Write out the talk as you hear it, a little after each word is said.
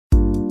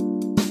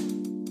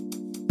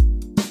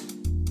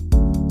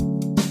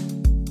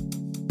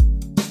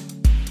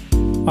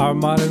Our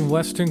modern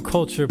Western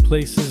culture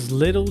places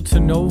little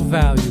to no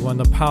value on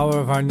the power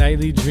of our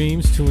nightly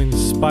dreams to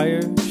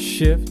inspire,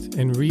 shift,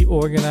 and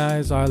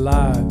reorganize our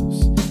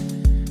lives.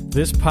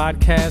 This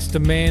podcast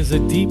demands a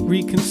deep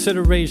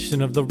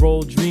reconsideration of the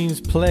role dreams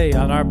play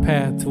on our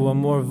path to a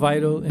more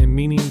vital and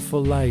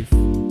meaningful life.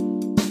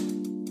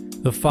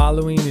 The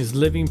following is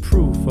living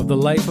proof of the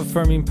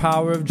life-affirming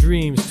power of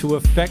dreams to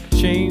affect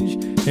change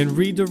and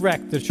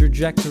redirect the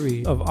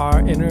trajectory of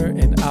our inner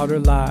and outer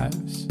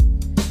lives.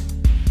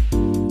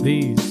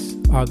 These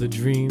are the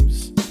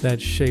dreams that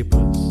shape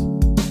us.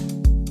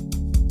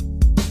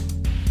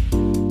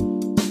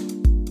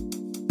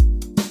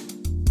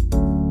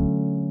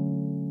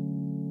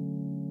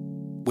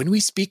 When we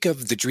speak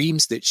of the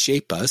dreams that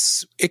shape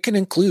us, it can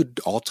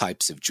include all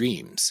types of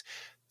dreams.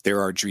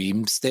 There are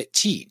dreams that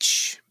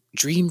teach,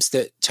 dreams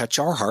that touch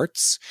our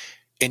hearts,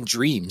 and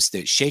dreams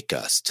that shake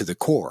us to the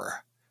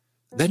core.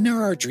 Then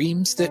there are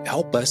dreams that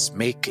help us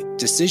make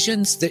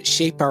decisions that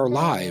shape our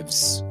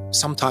lives,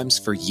 sometimes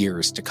for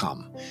years to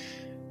come.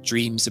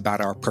 Dreams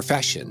about our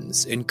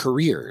professions and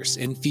careers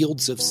and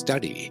fields of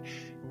study.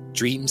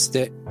 Dreams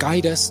that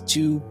guide us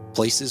to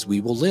places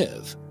we will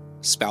live,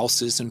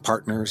 spouses and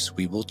partners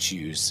we will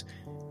choose,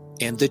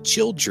 and the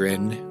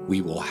children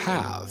we will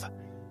have.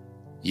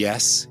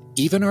 Yes,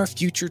 even our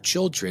future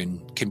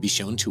children can be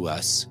shown to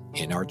us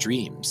in our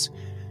dreams.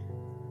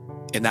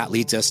 And that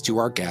leads us to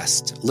our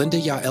guest, Linda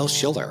Yael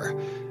Schiller.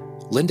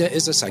 Linda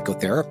is a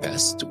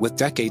psychotherapist with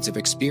decades of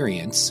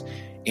experience,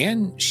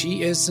 and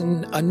she is a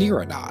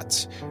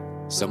neuronaut,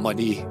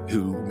 somebody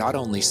who not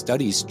only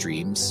studies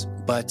dreams,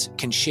 but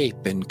can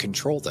shape and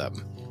control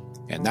them.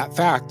 And that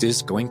fact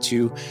is going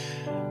to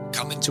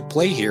come into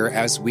play here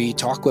as we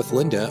talk with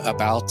Linda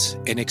about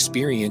an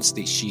experience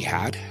that she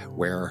had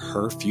where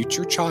her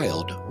future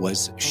child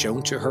was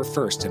shown to her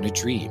first in a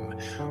dream,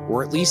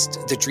 or at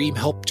least the dream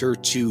helped her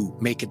to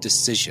make a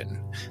decision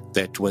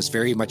that was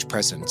very much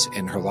present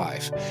in her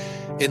life.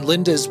 In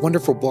Linda's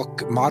wonderful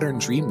book, Modern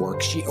Dream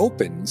Work, she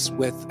opens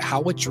with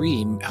how a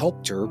dream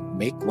helped her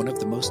make one of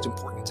the most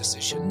important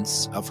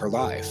decisions of her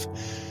life.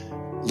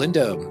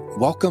 Linda,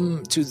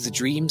 welcome to the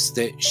Dreams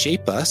That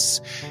Shape Us.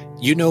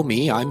 You know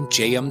me, I'm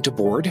J.M.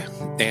 DeBoard,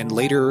 and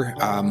later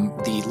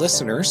the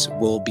listeners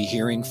will be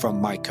hearing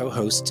from my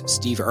co-host,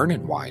 Steve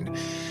Ernenwine.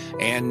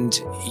 And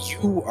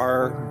you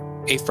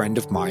are a friend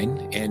of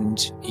mine,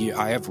 and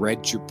I have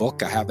read your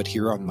book. I have it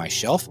here on my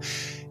shelf.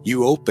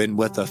 You open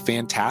with a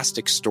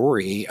fantastic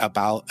story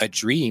about a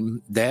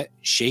dream that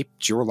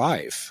shaped your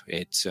life.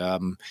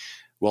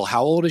 Well,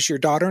 how old is your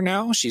daughter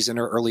now? She's in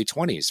her early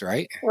 20s,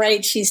 right?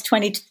 Right. She's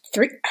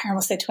 23. I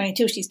almost said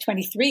 22. She's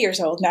 23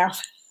 years old now.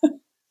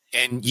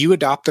 And you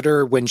adopted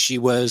her when she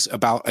was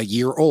about a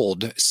year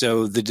old.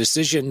 So the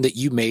decision that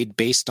you made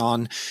based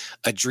on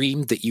a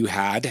dream that you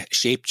had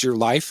shaped your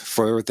life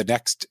for the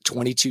next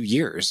 22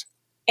 years.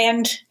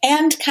 And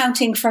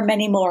counting for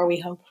many more, we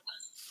hope.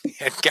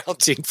 And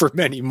counting for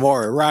many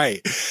more,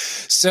 right.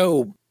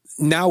 So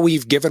now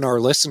we've given our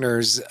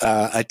listeners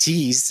a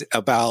tease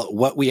about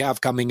what we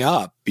have coming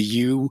up.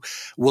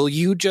 Will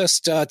you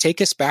just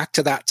take us back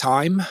to that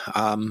time,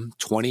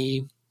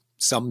 20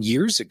 some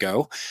years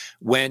ago,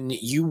 when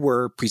you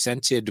were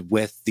presented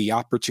with the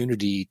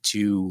opportunity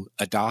to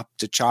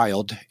adopt a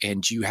child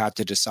and you had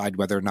to decide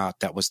whether or not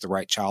that was the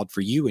right child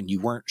for you and you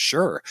weren't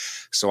sure.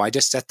 So I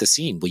just set the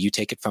scene. Will you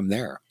take it from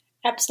there?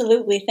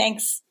 Absolutely.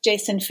 Thanks,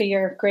 Jason, for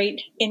your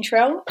great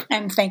intro.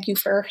 And thank you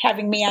for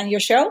having me on your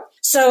show.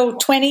 So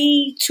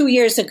 22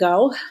 years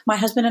ago, my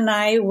husband and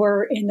I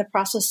were in the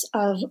process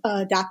of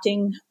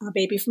adopting a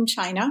baby from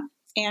China.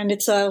 And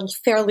it's a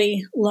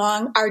fairly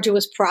long,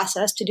 arduous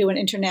process to do an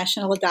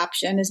international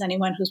adoption, as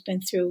anyone who's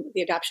been through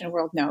the adoption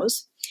world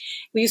knows.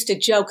 We used to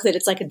joke that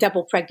it's like a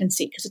double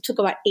pregnancy because it took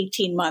about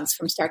 18 months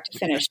from start to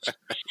finish.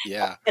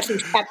 Yeah. At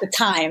least at the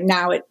time.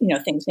 Now,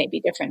 things may be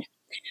different.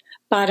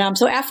 But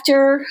so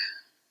after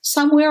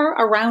somewhere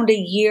around a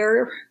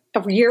year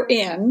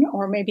in,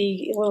 or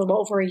maybe a little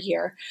over a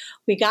year,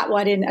 we got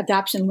what in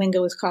adoption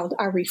lingo is called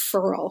a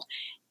referral.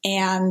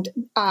 And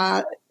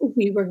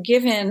we were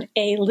given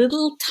a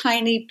little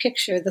tiny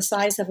picture the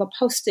size of a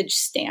postage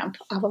stamp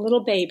of a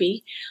little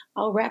baby,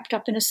 all wrapped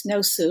up in a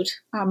snowsuit,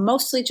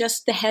 mostly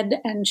just the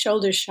head and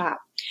shoulders shot.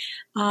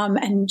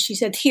 And she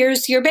said,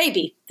 "Here's your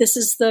baby. This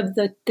is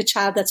the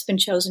child that's been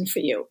chosen for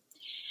you."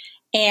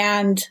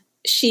 And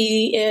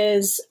she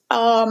is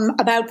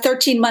about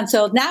 13 months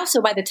old now.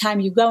 So by the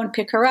time you go and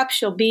pick her up,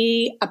 she'll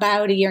be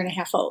about a year and a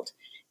half old,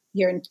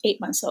 year and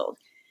 8 months old.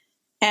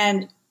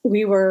 And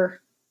we were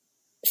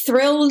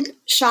thrilled,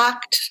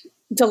 shocked,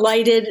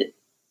 delighted,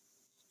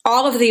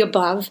 all of the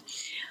above.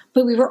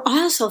 But we were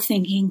also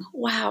thinking,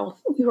 wow,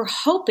 we were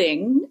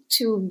hoping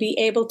to be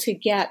able to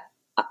get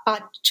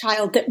a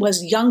child that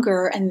was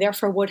younger and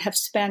therefore would have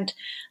spent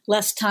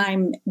less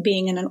time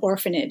being in an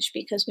orphanage,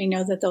 because we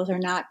know that those are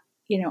not,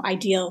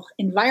 ideal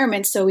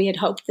environments. So we had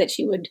hoped that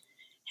she would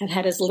have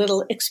had as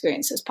little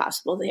experience as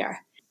possible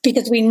there,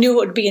 because we knew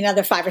it would be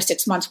another 5 or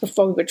 6 months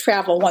before we would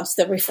travel once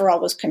the referral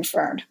was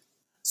confirmed.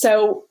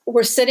 So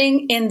we're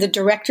sitting in the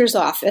director's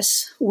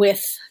office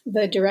with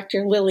the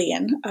director,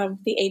 Lillian, of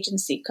the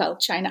agency called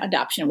China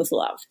Adoption with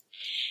Love.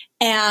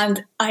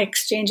 And I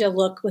exchange a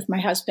look with my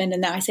husband,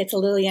 and then I say to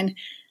Lillian,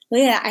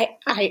 I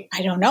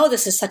don't know.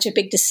 This is such a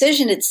big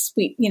decision.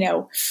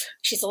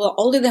 She's a little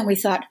older than we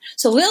thought.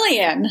 So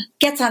Lillian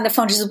gets on the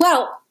phone. She says,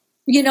 well,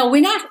 we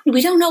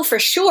don't know for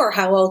sure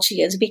how old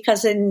she is,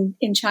 because in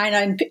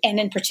China and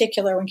in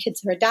particular, when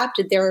kids are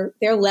adopted,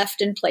 they're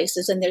left in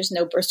places and there's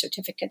no birth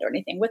certificate or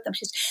anything with them.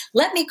 She says,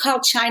 let me call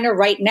China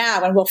right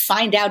now and we'll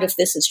find out if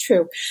this is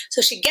true.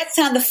 So she gets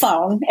on the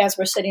phone as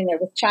we're sitting there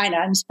with China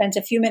and spends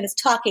a few minutes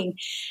talking.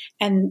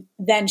 And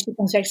then she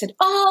comes back and said,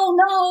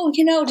 oh,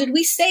 no, did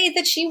we say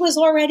that she was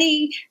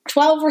already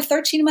 12 or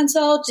 13 months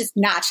old? Just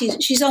not.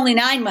 She's only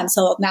 9 months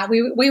old now.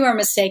 We were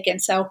mistaken.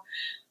 So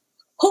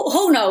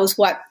who knows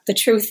what the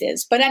truth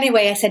is? But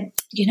anyway, I said,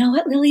 you know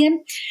what,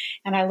 Lillian?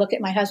 And I look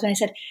at my husband. I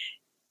said,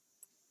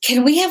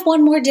 can we have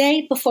one more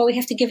day before we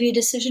have to give you a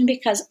decision?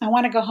 Because I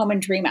want to go home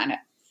and dream on it.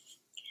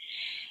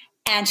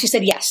 And she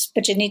said, yes,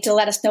 but you need to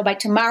let us know by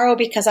tomorrow,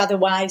 because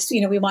otherwise,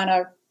 we want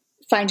to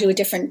find you a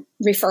different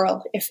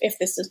referral if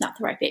this is not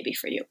the right baby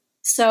for you.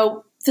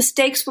 So the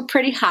stakes were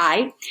pretty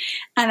high,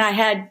 and I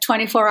had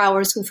 24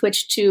 hours with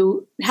which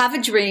to have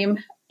a dream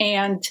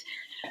and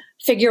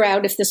figure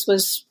out if this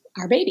was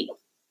our baby.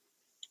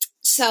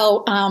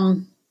 So do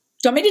you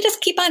want me to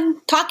just keep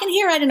on talking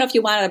here? I don't know if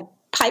you want to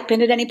pipe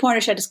in at any point,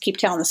 or should I just keep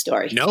telling the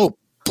story? No,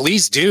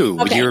 please do.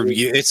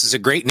 Okay. This is a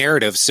great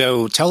narrative.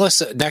 So tell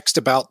us next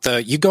about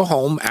you go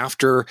home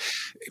after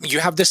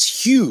you have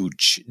this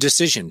huge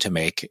decision to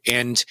make,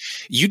 and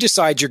you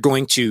decide you're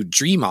going to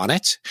dream on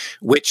it,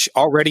 which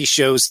already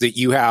shows that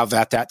you have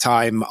at that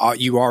time,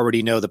 you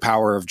already know the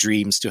power of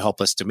dreams to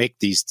help us to make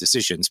these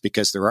decisions,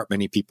 because there aren't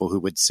many people who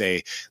would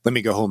say, let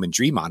me go home and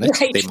dream on it.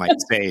 Right.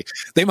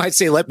 They might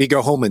say, let me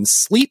go home and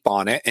sleep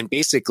on it. And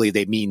basically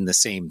they mean the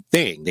same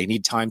thing. They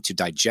need time to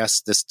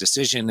digest this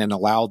decision and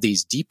allow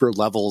these deeper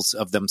levels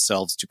of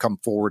themselves to come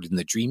forward in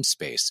the dream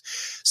space.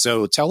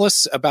 So tell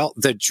us about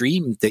the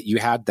dream that you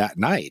had that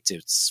night.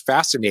 It's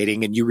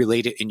fascinating, and you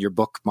relate it in your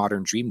book,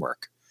 Modern Dream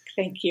Work.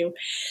 Thank you.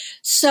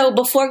 So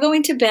before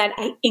going to bed,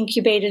 I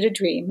incubated a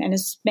dream. And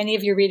as many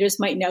of your readers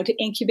might know, to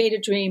incubate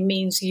a dream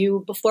means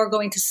you, before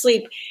going to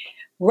sleep,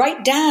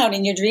 write down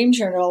in your dream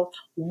journal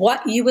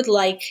what you would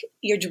like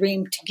your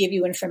dream to give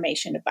you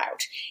information about.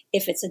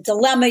 If it's a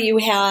dilemma you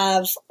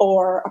have,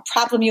 or a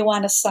problem you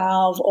want to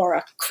solve, or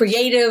a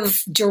creative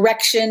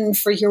direction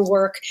for your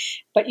work,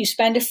 but you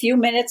spend a few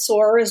minutes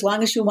or as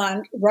long as you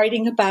want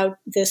writing about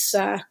this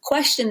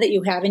question that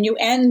you have, and you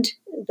end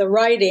the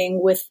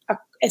writing with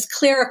as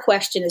clear a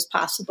question as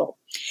possible.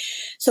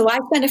 So I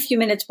spent a few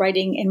minutes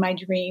writing in my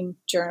dream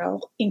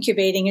journal,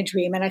 incubating a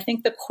dream, and I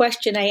think the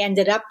question I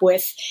ended up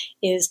with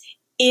is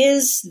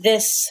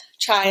this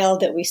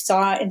child that we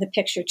saw in the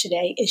picture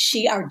today, is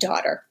she our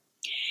daughter?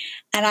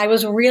 And I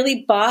was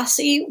really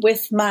bossy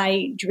with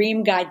my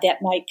dream guide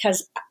that night,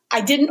 because I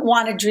didn't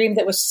want a dream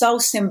that was so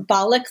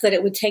symbolic that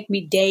it would take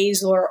me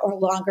days or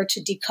longer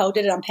to decode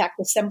it and unpack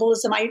the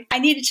symbolism. I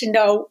needed to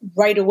know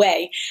right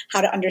away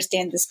how to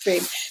understand this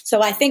dream.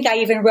 So I think I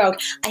even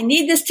wrote, I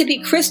need this to be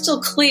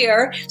crystal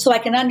clear so I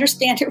can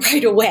understand it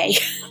right away.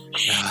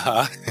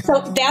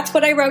 So that's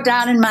what I wrote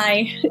down in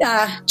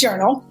my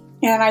journal.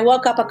 And I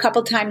woke up a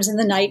couple times in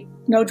the night,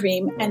 no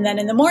dream. And then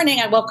in the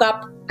morning, I woke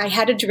up, I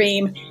had a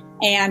dream,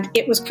 and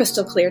it was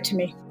crystal clear to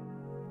me.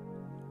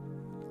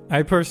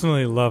 I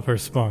personally love her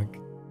spunk.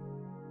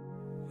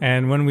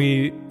 And when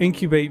we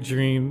incubate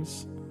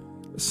dreams,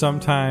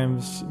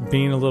 sometimes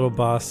being a little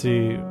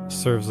bossy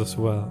serves us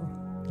well,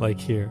 like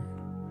here.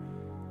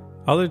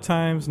 Other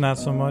times, not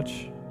so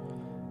much.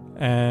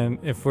 And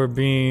if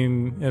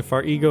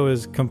our ego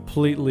is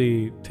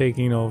completely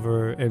taking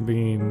over and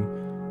being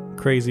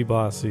crazy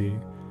bossy,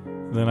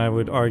 then I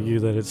would argue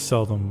that it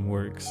seldom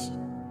works.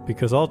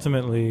 Because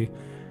ultimately,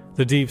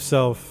 the deep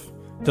self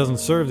doesn't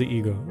serve the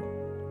ego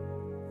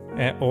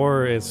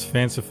or its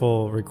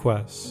fanciful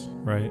requests,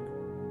 right?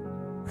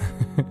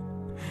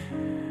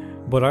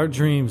 But our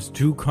dreams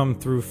do come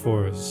through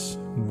for us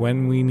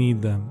when we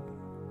need them.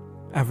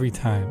 Every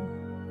time.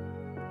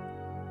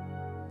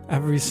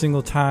 Every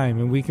single time.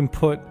 And we can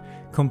put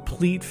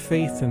complete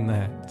faith in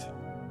that.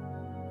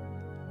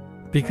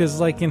 Because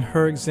like in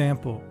her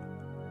example,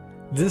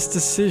 this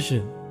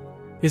decision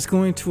is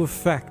going to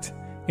affect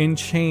and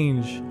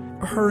change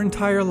her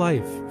entire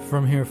life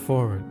from here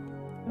forward.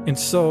 And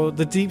so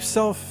the deep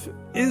self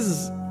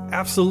is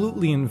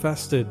absolutely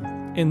invested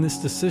in this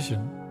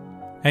decision.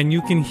 And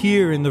you can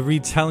hear in the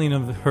retelling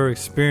of her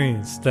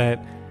experience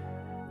that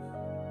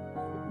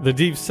the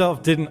deep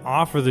self didn't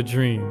offer the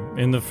dream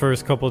in the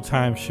first couple of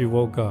times she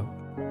woke up.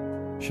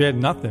 She had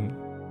nothing.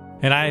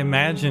 And I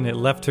imagine it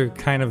left her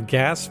kind of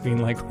gasping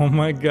like, oh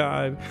my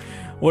God,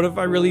 what if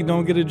I really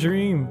don't get a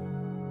dream?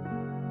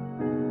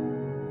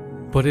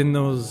 But in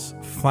those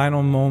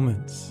final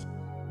moments,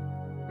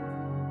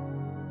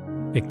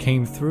 it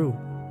came through.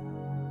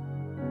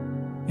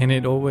 And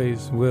it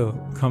always will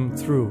come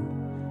through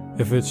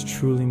if it's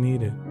truly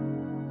needed.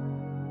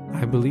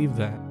 I believe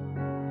that.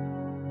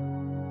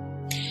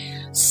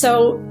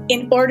 So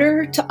in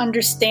order to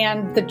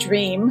understand the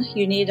dream,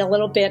 you need a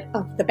little bit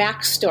of the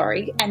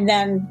backstory, and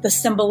then the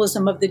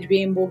symbolism of the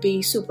dream will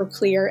be super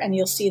clear, and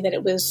you'll see that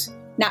it was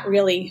not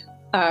really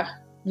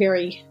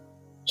very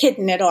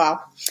hidden at all.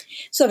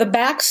 So the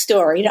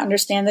backstory to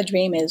understand the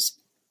dream is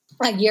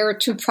a year or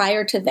two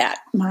prior to that,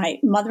 my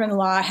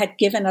mother-in-law had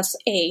given us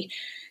a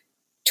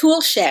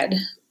tool shed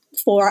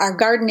for our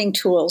gardening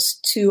tools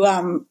to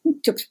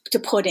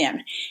put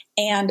in.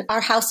 And our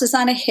house is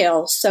on a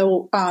hill,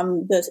 so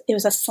it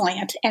was a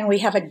slant, and we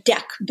have a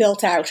deck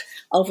built out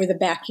over the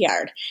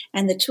backyard.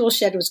 And the tool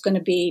shed was going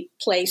to be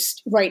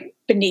placed right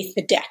beneath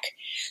the deck.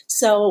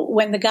 So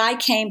when the guy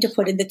came to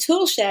put in the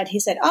tool shed, he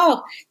said,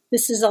 "Oh,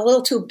 this is a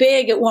little too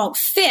big, it won't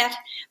fit."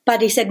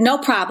 But he said, "No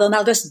problem,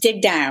 I'll just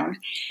dig down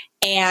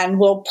and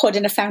we'll put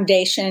in a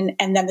foundation,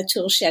 and then the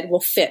tool shed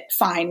will fit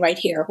fine right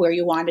here where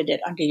you wanted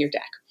it under your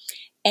deck."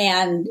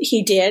 And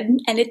he did,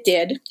 and it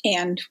did,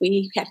 and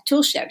we had a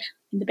tool shed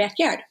in the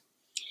backyard.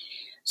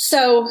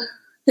 So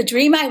the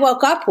dream I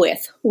woke up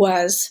with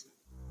was,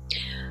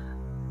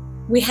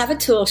 we have a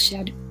tool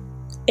shed.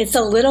 It's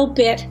a little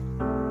bit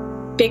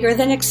bigger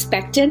than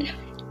expected,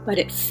 but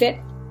it fit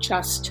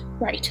just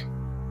right.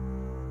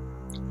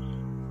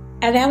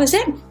 And that was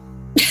it.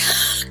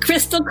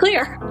 Crystal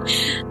clear.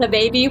 The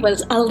baby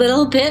was a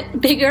little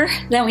bit bigger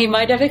than we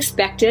might have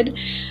expected,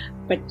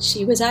 but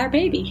she was our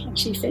baby, and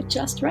she fit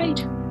just right.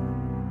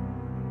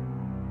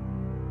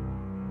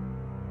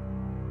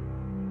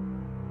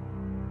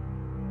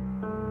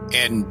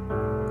 And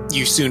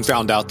you soon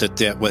found out that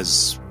that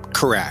was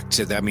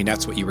correct. I mean,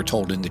 that's what you were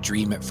told in the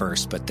dream at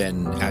first, but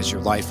then as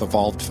your life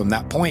evolved from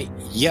that point,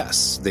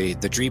 yes, the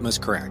dream was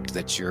correct,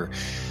 that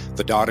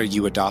the daughter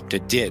you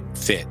adopted did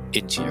fit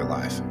into your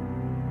life.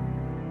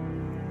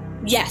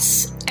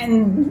 Yes.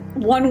 And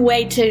one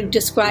way to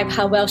describe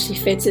how well she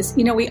fits is,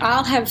 we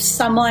all have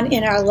someone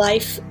in our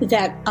life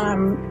that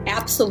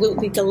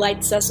absolutely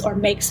delights us or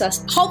makes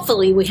us,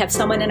 hopefully we have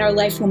someone in our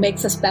life who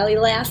makes us belly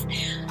laugh.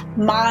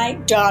 My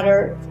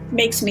daughter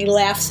makes me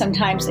laugh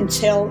sometimes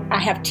until I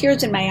have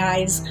tears in my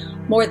eyes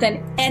more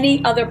than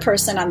any other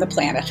person on the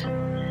planet.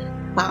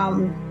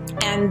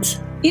 And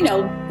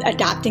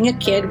adopting a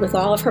kid with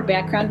all of her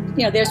background,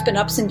 there's been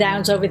ups and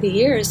downs over the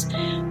years,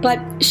 but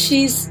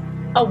she's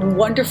a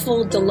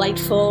wonderful,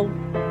 delightful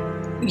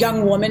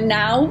young woman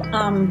now.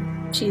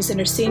 She's in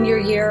her senior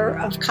year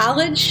of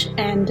college,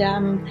 and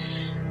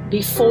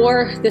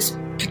before this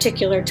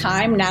particular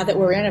time, now that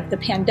we're in the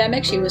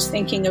pandemic, she was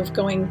thinking of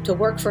going to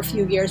work for a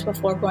few years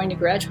before going to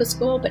graduate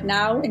school. But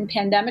now in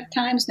pandemic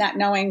times, not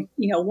knowing,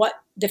 what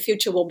the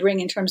future will bring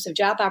in terms of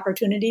job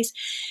opportunities,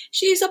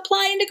 she's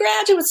applying to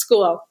graduate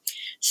school.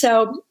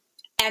 So,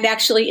 and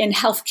actually in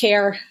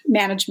healthcare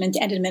management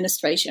and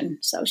administration.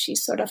 So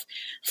she's sort of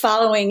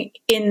following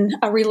in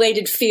a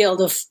related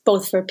field of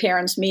both her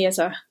parents, me as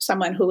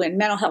someone who in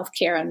mental health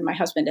care, and my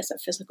husband as a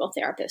physical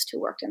therapist who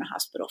worked in a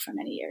hospital for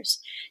many years.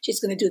 She's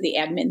going to do the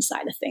admin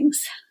side of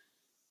things.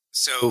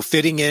 So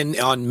fitting in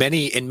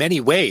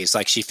many ways,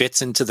 like she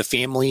fits into the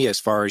family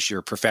as far as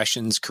your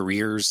professions,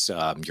 careers,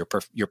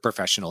 your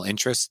professional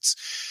interests.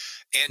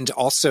 And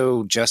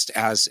also just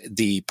as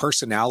the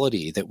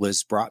personality that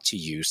was brought to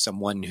you,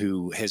 someone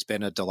who has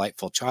been a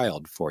delightful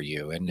child for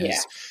you. And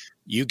as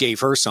you gave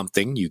her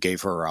something, you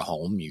gave her a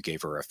home, you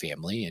gave her a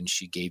family, and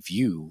she gave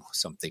you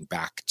something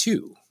back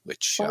too,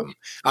 which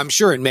I'm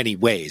sure in many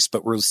ways,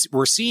 but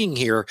we're seeing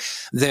here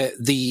that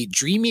the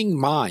dreaming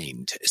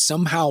mind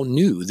somehow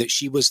knew that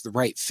she was the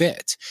right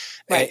fit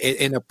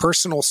in a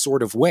personal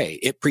sort of way.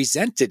 It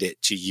presented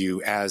it to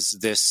you as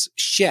this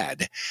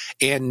shed,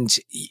 and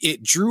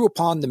it drew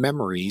upon the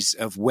memories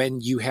of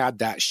when you had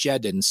that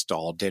shed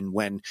installed and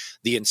when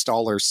the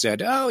installer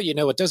said, "Oh,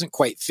 it doesn't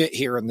quite fit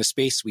here in the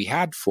space we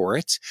had for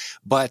it,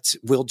 but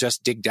we'll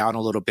just dig down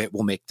a little bit.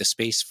 We'll make the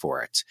space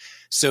for it."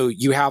 So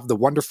you have the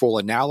wonderful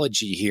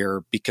analogy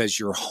here, because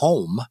your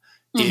home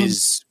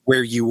is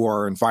where you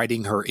are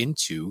inviting her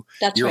into.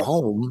 That's your right.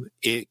 home,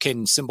 it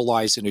can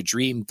symbolize in a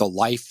dream the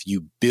life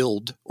you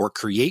build or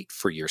create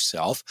for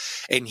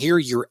yourself. And here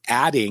you're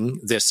adding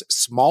this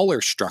smaller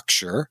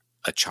structure,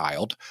 a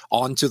child,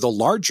 onto the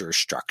larger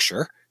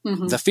structure,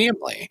 the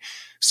family.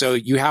 So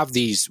you have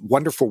these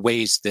wonderful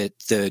ways that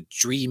the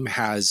dream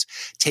has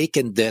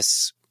taken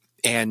this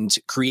and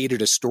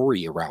created a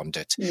story around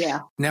it. Yeah.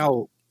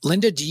 Now,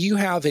 Linda, do you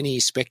have any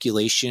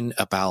speculation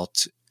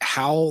about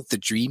how the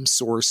dream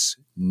source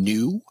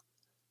knew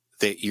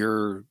that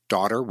your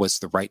daughter was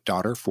the right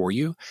daughter for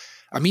you?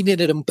 I mean,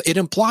 it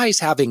implies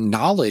having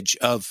knowledge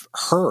of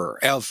her,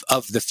 of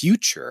the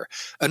future.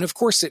 And of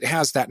course, it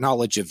has that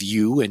knowledge of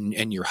you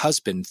and your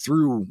husband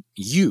through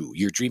you.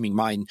 Your dreaming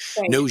mind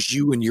knows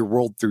you and your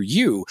world through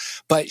you.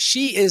 But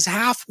she is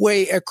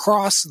halfway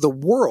across the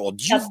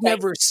world. You've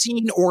never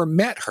seen or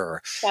met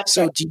her.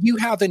 So do you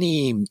have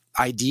any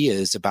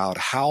ideas about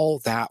how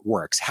that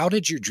works? How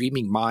did your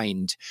dreaming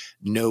mind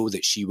know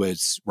that she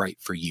was right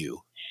for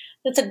you?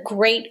 That's a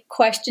great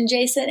question,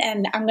 Jason.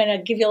 And I'm going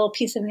to give you a little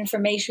piece of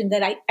information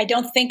that I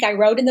don't think I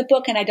wrote in the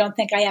book, and I don't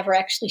think I ever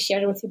actually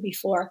shared it with you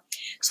before.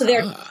 So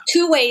there are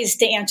two ways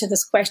to answer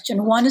this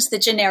question. One is the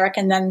generic,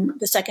 and then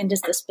the second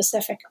is the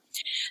specific.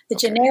 The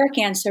generic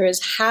answer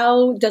is,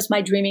 how does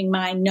my dreaming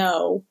mind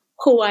know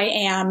who I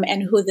am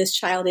and who this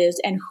child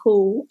is and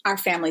who our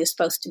family is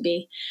supposed to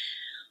be?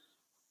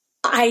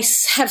 I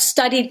have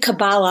studied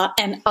Kabbalah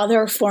and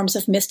other forms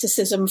of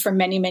mysticism for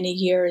many, many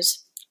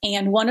years.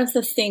 And one of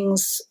the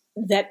things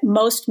that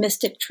most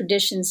mystic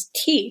traditions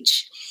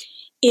teach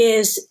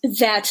is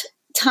that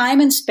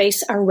time and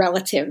space are not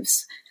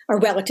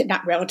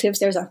relatives.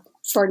 There's a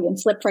Freudian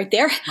slip right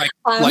there.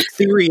 Like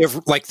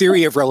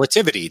theory of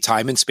relativity.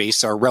 Time and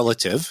space are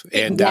relative,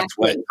 and exactly. That's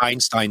what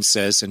Einstein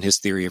says in his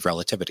theory of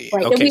relativity.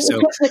 Right. Okay,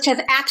 which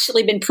has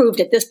actually been proved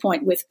at this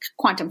point with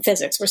quantum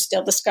physics. We're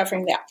still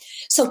discovering that.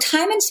 So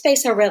time and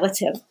space are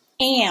relative,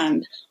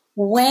 and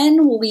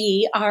when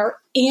we are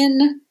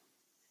in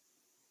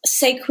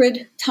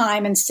sacred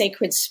time and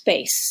sacred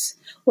space,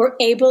 we're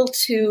able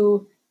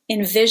to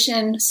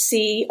envision,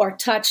 see, or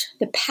touch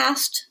the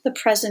past, the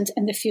present,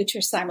 and the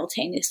future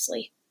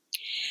simultaneously.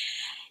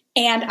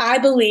 And I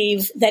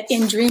believe that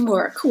in dream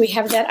work, we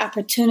have that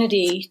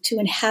opportunity to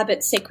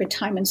inhabit sacred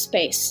time and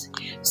space.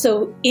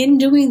 So in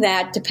doing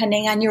that,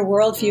 depending on your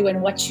worldview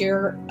and what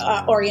your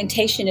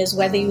orientation is,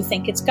 whether you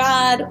think it's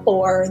God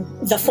or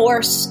the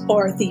force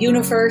or the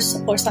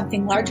universe or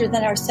something larger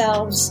than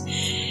ourselves,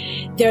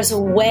 there's a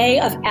way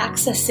of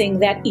accessing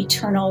that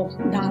eternal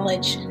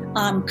knowledge.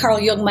 Carl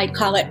Jung might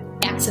call it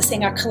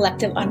accessing our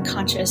collective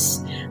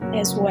unconscious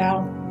as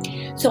well.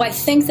 So I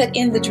think that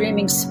in the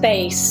dreaming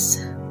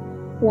space,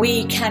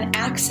 we can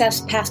access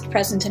past,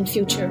 present, and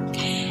future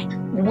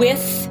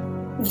with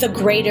the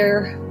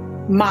greater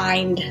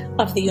mind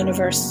of the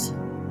universe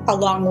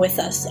along with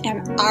us.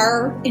 And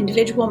our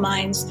individual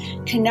minds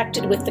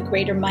connected with the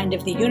greater mind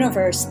of the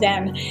universe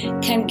then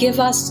can give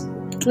us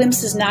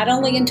glimpses not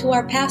only into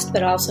our past,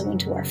 but also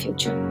into our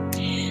future.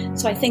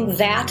 So I think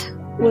that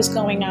was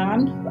going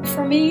on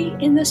for me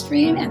in this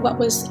dream and what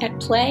was at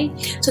play.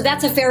 So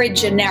that's a very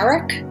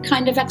generic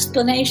kind of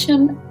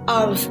explanation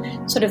of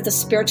sort of the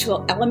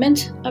spiritual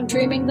element of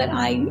dreaming that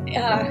I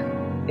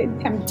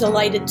am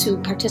delighted to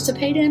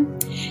participate in.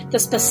 The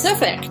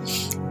specific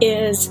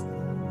is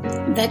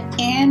that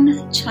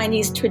in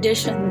Chinese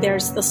tradition,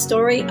 there's the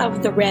story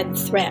of the red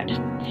thread.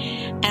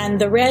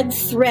 And the red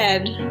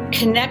thread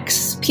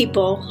connects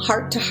people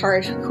heart to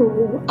heart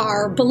who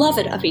are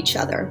beloved of each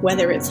other,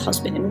 whether it's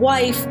husband and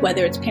wife,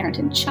 whether it's parent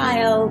and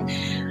child,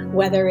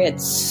 whether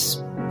it's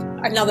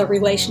another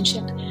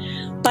relationship.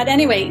 But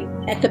anyway,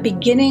 at the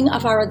beginning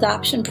of our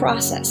adoption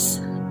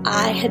process,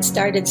 I had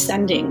started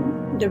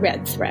sending the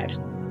red thread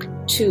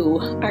to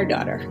our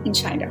daughter in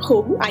China,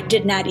 who I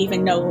did not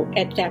even know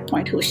at that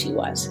point who she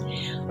was.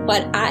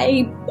 But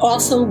I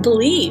also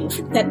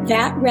believe that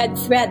that red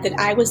thread that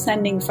I was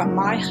sending from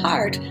my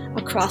heart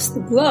across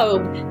the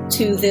globe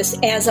to this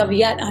as of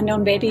yet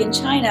unknown baby in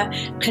China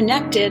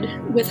connected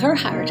with her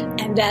heart,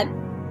 and that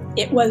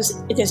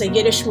there's a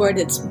Yiddish word,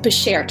 it's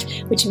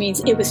beshert, which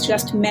means it was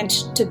just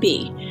meant to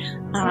be.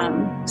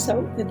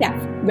 So that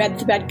red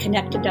thread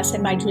connected us,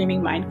 and my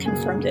dreaming mind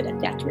confirmed it at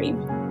that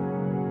dream.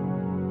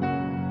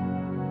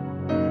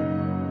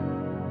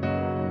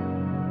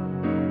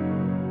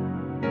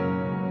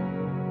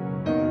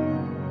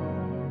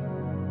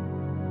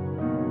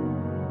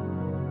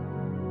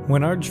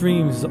 When our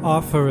dreams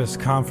offer us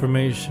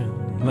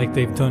confirmation, like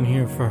they've done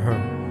here for her,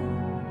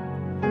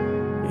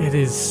 it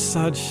is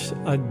such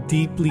a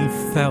deeply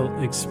felt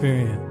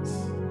experience.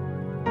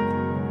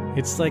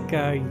 It's like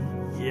a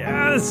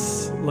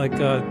yes,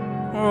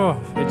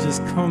 it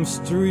just comes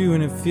through you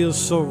and it feels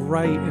so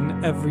right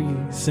in every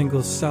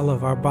single cell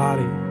of our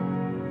body.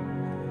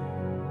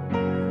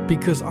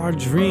 Because our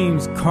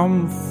dreams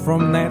come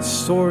from that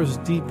source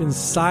deep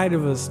inside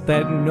of us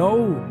that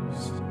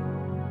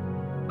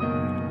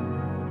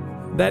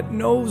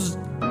knows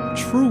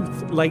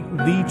truth, like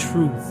the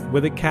truth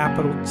with a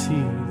capital T,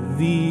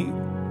 the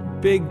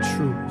big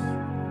truth.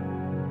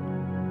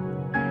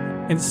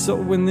 And so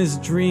when this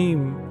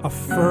dream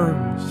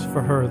affirms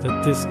for her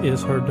that this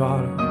is her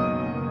daughter,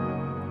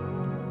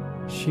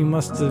 she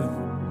must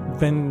have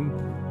been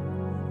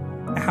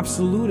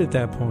absolute at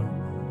that point,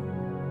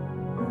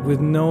 with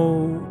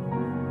no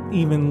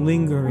even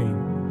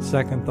lingering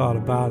second thought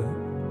about it.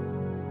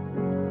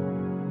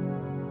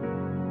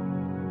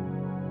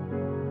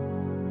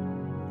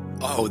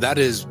 Oh, that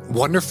is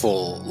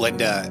wonderful,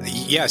 Linda.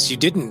 Yes, you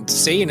didn't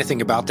say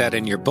anything about that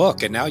in your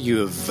book, and now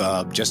you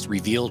have just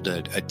revealed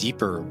a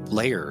deeper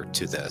layer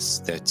to this,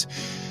 that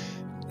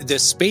the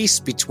space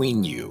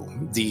between you,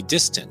 the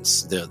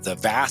distance, the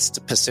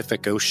vast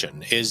Pacific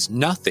Ocean is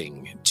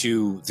nothing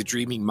to the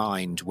dreaming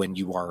mind when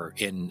you are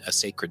in a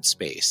sacred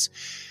space.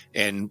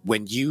 And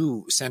when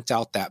you sent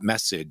out that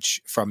message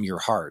from your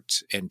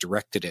heart and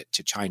directed it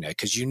to China,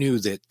 because you knew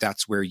that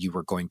that's where you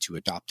were going to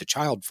adopt a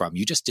child from,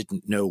 you just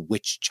didn't know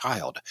which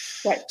child.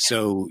 Right.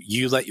 So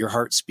you let your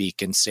heart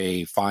speak and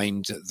say,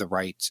 find the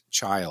right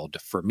child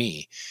for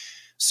me.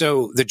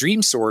 So the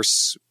Dream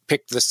Source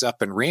picked this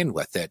up and ran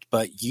with it,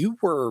 but you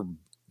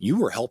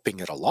were helping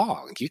it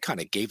along. You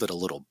kind of gave it a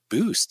little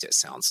boost, it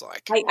sounds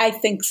like. I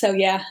think so,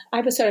 yeah.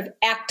 I was sort of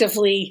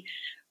actively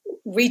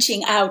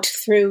reaching out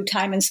through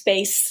time and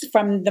space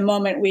from the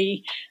moment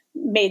we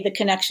made the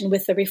connection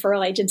with the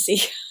referral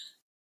agency.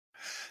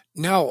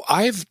 Now,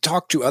 I've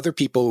talked to other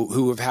people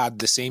who have had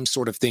the same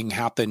sort of thing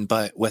happen,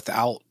 but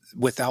without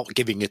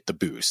giving it the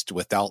boost,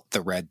 without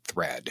the red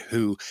thread,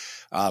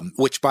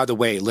 which, by the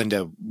way,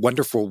 Linda,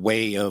 wonderful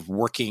way of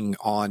working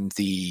on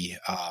the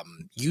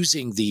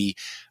using the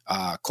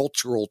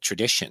cultural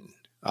tradition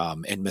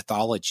and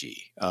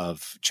mythology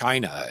of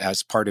China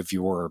as part of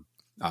your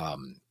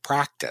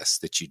practice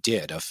that you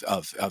did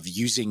of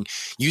using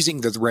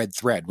the red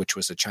thread, which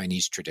was a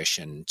Chinese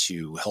tradition,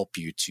 to help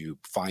you to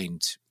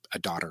find a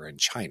daughter in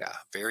China.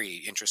 Very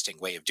interesting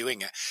way of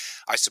doing it.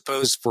 I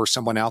suppose for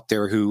someone out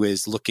there who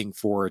is looking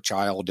for a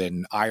child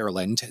in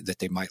Ireland, that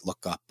they might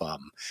look up,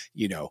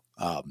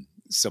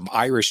 some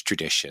Irish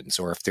traditions,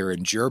 or if they're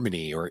in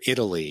Germany or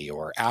Italy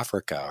or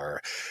Africa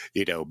or,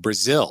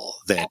 Brazil,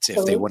 that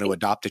Absolutely. If they want to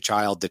adopt a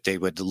child, that they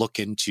would look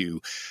into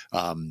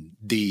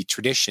the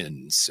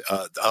traditions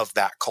of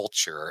that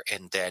culture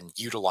and then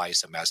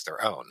utilize them as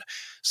their own.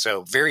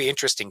 So very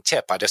interesting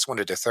tip. I just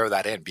wanted to throw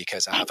that in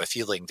because I have a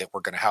feeling that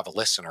we're going to have a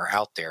listener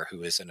out there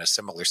who is in a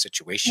similar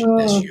situation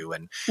as you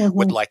and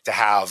would like to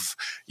have,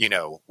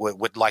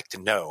 would like to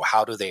know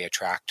how do they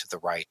attract the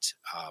right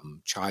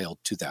child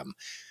to them.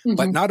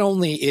 But not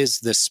only is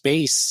the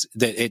space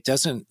that it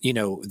doesn't,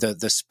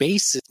 the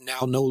space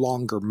now no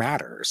longer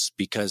matters,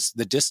 because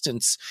the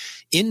distance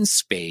in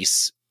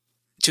space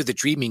to the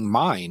dreaming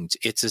mind,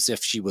 it's as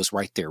if she was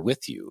right there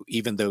with you,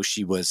 even though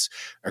she was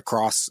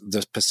across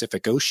the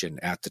Pacific Ocean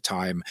at the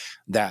time.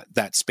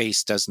 That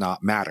space does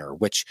not matter,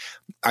 which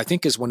I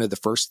think is one of the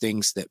first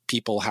things that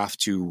people have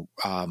to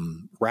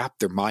wrap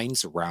their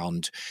minds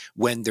around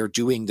when they're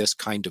doing this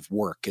kind of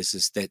work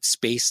is that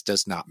space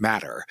does not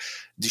matter.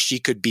 She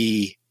could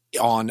be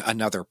on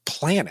another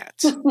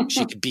planet.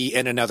 She could be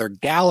in another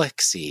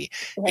galaxy.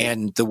 Right.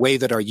 And the way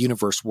that our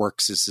universe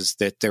works is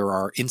that there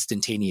are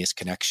instantaneous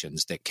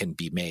connections that can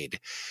be made.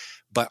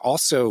 But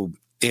also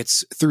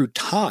it's through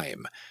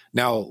time.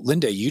 Now,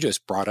 Linda, you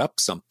just brought up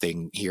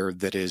something here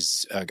that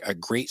is a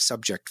great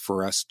subject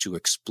for us to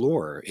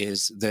explore,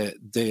 is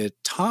that the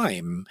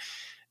time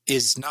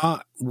is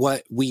not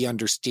what we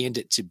understand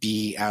it to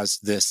be as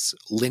this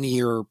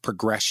linear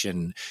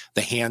progression,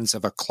 the hands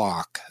of a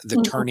clock,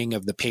 the turning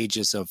of the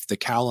pages of the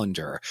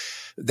calendar.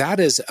 That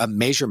is a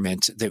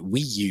measurement that we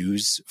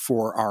use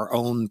for our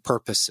own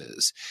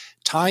purposes.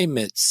 Time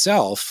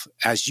itself,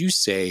 as you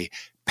say,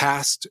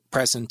 past,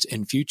 present,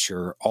 and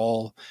future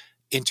all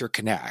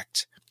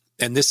interconnect.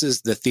 And this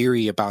is the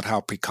theory about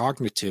how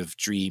precognitive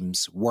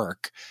dreams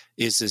work,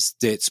 is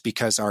that it's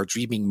because our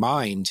dreaming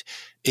mind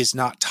is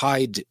not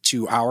tied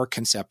to our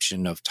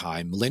conception of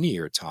time,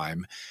 linear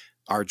time.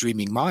 Our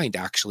dreaming mind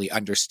actually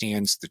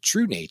understands the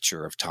true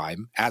nature of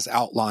time, as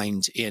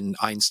outlined in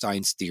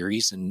Einstein's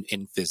theories and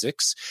in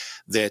physics,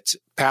 that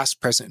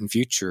past, present, and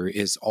future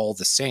is all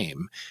the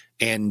same.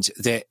 And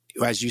that,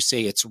 as you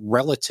say, it's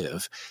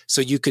relative. So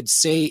you could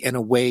say in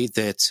a way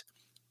that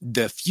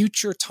the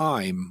future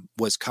time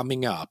was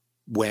coming up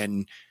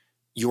when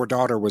your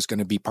daughter was going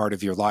to be part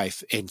of your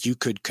life, and you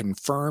could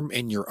confirm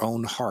in your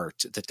own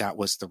heart that that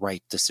was the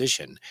right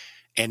decision.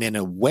 And in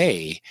a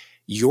way,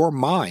 your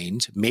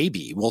mind,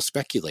 maybe, we'll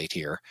speculate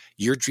here,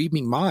 your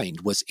dreaming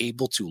mind was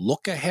able to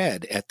look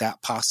ahead at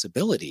that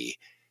possibility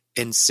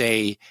and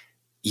say,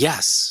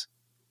 yes,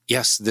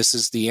 this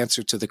is the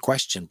answer to the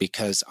question,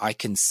 because I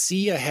can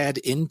see ahead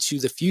into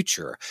the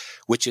future,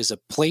 which is a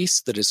place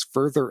that is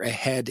further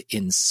ahead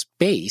in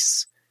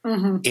space,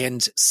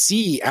 and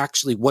see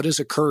actually what is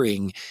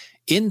occurring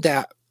in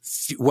that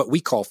what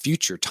we call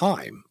future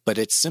time, but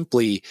it's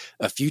simply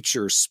a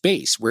future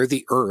space where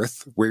the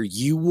Earth, where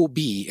you will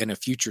be in a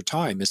future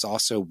time, is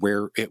also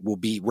where it will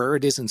be. Where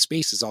it is in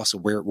space is also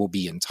where it will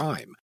be in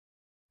time.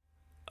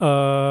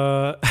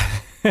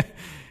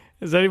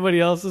 Is anybody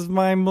else's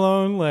mind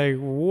blown? Like,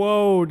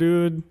 whoa,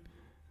 dude.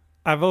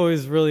 I've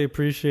always really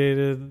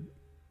appreciated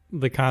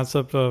the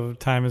concept of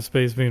time and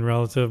space being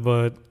relative,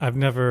 but I've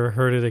never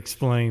heard it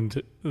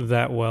explained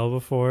that well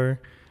before.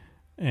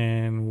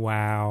 And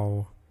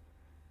wow.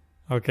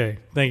 Okay.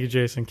 Thank you,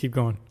 Jason. Keep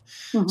going.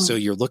 So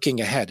you're looking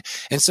ahead.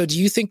 And so do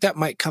you think that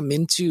might come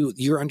into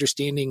your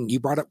understanding? You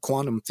brought up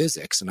quantum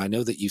physics, and I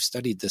know that you've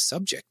studied this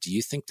subject. Do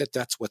you think that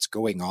that's what's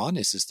going on,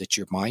 is that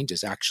your mind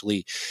is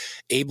actually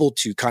able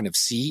to kind of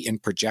see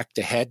and project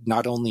ahead,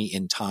 not only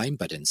in time,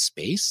 but in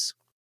space?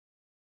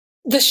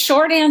 The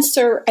short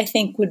answer, I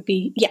think, would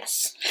be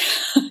yes.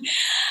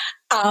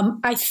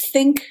 I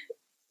think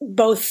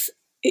both,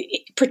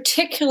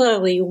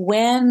 particularly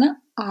when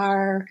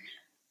our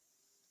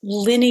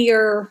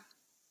linear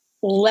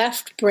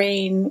left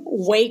brain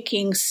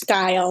waking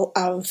style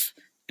of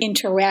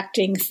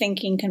interacting,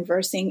 thinking,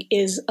 conversing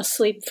is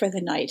asleep for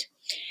the night,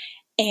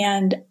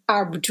 and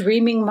our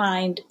dreaming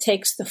mind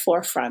takes the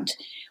forefront.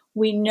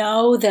 We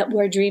know that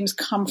where dreams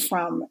come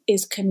from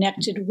is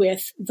connected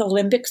with the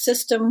limbic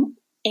system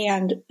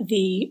and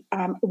the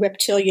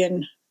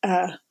reptilian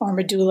or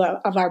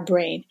medulla of our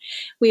brain.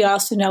 We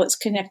also know it's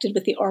connected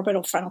with the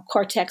orbital frontal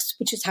cortex,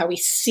 which is how we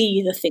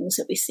see the things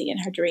that we see in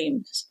our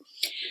dreams.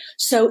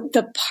 So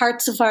the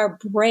parts of our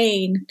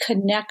brain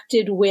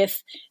connected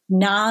with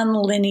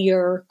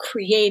nonlinear,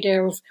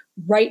 creative,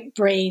 right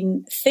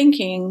brain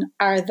thinking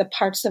are the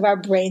parts of our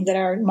brain that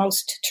are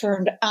most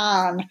turned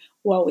on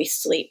while we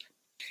sleep.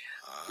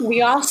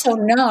 We also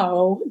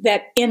know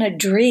that in a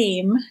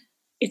dream,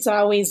 it's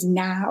always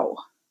now.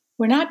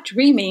 We're not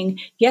dreaming,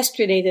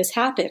 yesterday this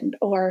happened,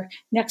 or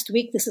next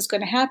week this is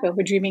going to happen.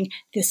 We're dreaming,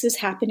 this is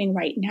happening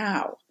right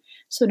now.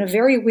 So in a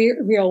very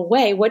real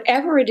way,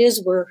 whatever it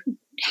is we're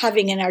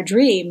having in our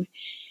dream,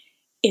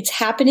 it's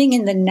happening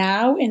in the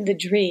now in the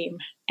dream.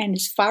 And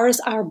as far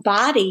as our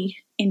body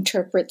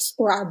interprets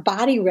or our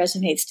body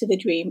resonates to the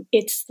dream,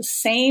 it's the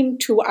same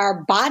to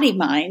our body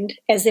mind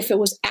as if it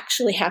was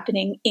actually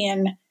happening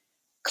in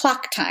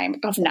clock time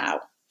of now.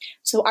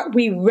 So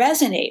we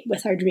resonate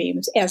with our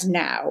dreams as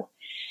now.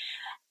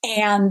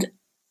 And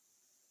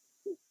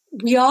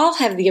we all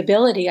have the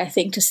ability, I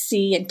think, to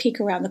see and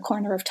peek around the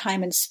corner of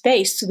time and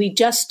space. We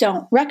just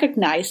don't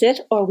recognize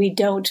it or we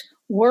don't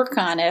work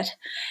on it.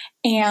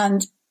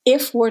 And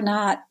if we're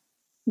not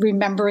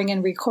remembering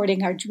and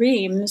recording our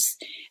dreams,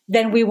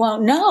 then we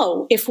won't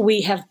know if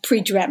we have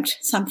pre-dreamt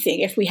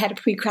something, if we had a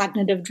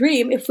precognitive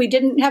dream, if we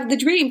didn't have the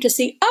dream to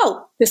see,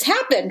 oh, this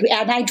happened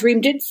and I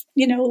dreamed it,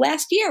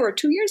 last year or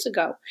 2 years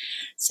ago.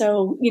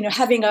 So,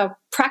 having a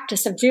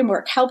practice of dream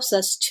work helps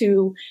us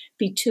to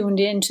be tuned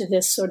into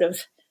this sort of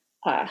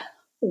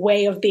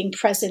way of being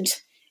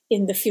present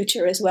in the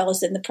future as well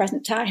as in the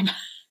present time.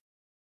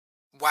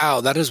 Wow,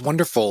 that is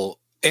wonderful.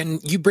 And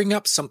you bring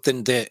up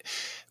something that,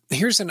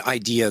 here's an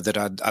idea that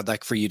I'd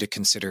like for you to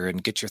consider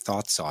and get your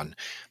thoughts on.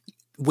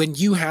 When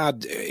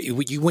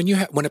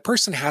a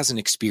person has an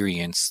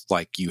experience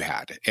like you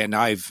had, and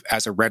I've,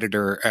 as a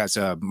Redditor, as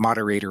a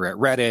moderator at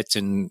Reddit,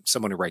 and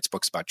someone who writes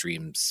books about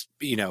dreams,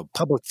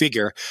 public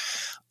figure,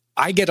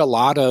 I get a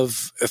lot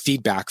of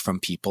feedback from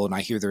people and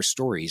I hear their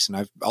stories.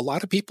 And a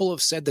lot of people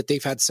have said that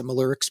they've had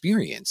similar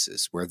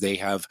experiences where they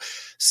have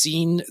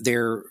seen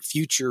their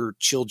future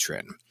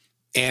children.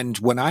 And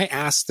when I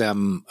asked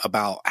them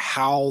about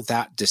how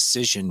that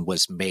decision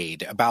was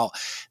made, about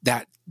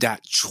that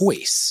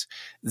choice,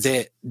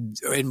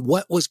 and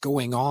what was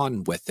going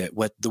on with it,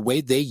 what the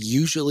way they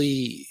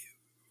usually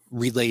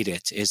relate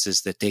it is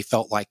that they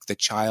felt like the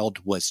child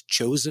was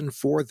chosen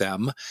for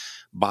them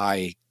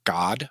by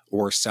God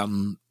or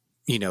some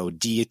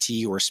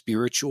deity or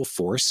spiritual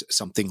force,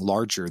 something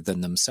larger than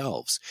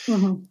themselves.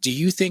 Mm-hmm. Do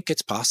you think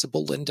it's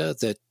possible, Linda,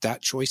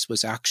 that choice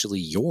was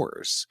actually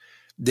yours?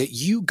 That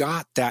you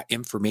got that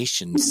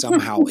information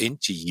somehow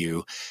into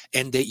you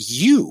and that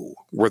you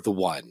were the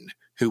one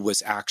who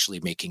was actually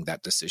making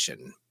that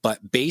decision,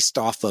 but based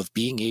off of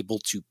being able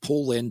to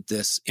pull in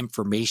this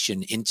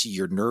information into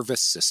your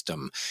nervous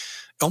system,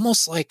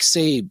 almost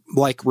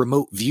like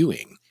remote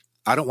viewing.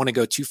 I don't want to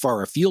go too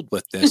far afield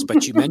with this,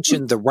 but you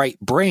mentioned the right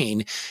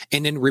brain,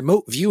 and in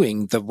remote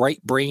viewing, the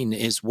right brain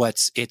is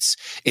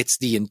it's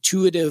the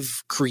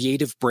intuitive,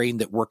 creative brain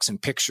that works in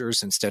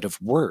pictures instead of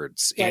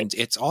words. Right. And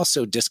it's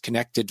also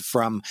disconnected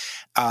from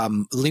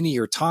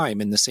linear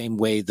time in the same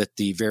way that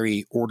the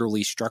very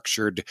orderly,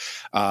 structured,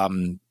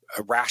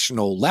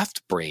 rational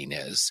left brain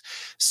is.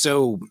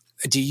 So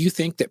do you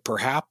think that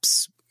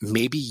perhaps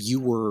maybe you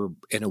were,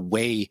 in a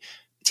way,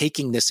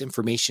 taking this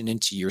information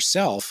into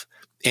yourself,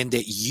 and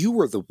that you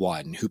were the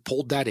one who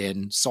pulled that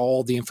in, saw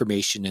all the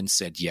information and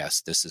said,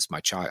 yes, this is my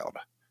child.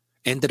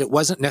 And that it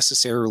wasn't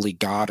necessarily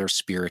God or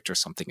spirit or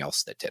something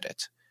else that did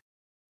it?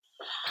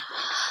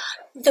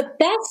 The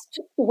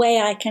best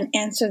way I can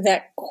answer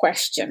that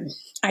question,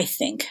 I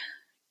think,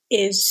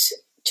 is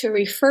to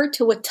refer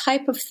to a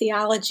type of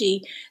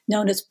theology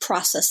known as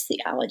process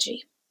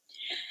theology.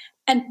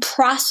 And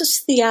process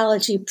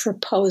theology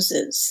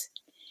proposes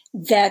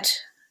that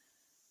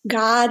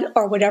God,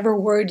 or whatever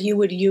word you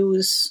would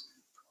use,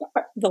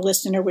 the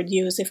listener would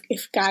use,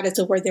 if God is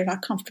a word they're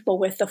not comfortable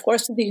with, the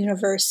force of the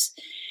universe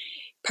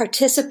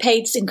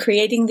participates in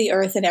creating the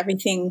earth and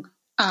everything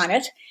on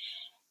it.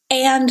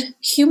 And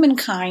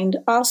humankind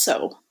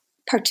also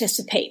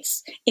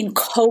participates in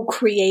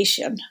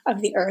co-creation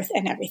of the earth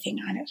and everything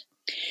on it.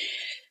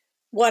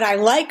 What I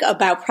like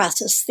about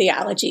process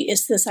theology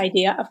is this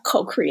idea of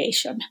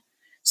co-creation.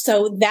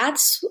 So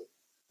that's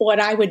what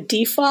I would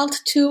default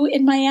to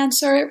in my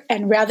answer.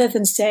 And rather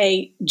than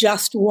say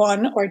just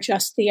one or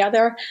just the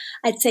other,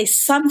 I'd say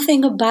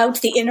something about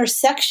the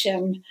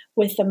intersection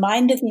with the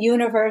mind of the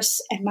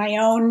universe and my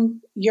own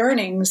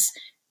yearnings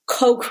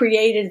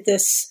co-created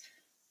this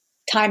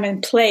time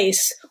and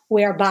place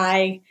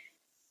whereby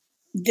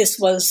this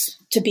was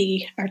to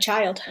be our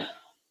child.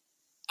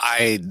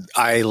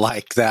 I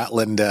like that,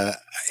 Linda.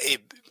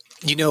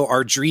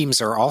 Our dreams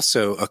are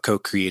also a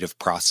co-creative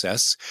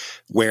process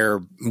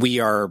where we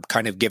are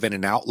kind of given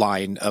an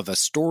outline of a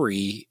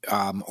story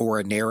or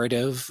a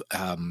narrative,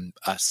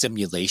 a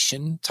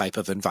simulation type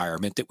of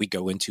environment that we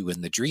go into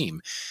in the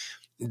dream.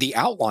 The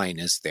outline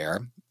is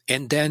there,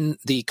 and then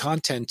the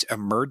content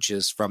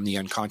emerges from the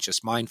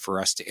unconscious mind for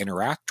us to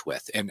interact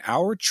with. And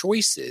our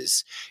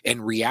choices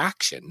and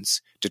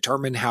reactions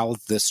determine how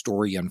the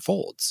story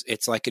unfolds.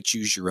 It's like a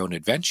choose your own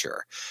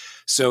adventure.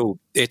 So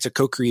it's a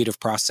co-creative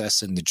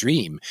process in the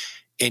dream.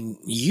 And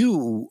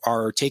you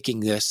are taking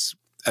this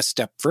a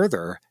step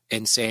further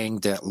and saying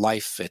that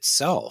life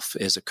itself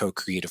is a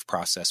co-creative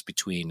process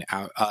between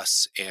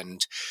us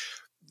and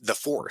the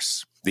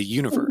force, the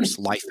universe,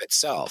 life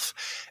itself.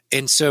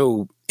 And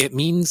so it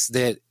means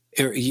that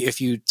if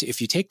you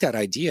take that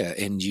idea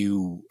and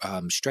you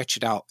stretch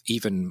it out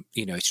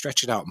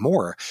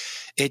more,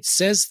 it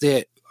says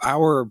that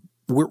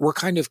we're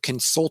kind of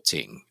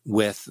consulting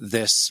with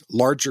this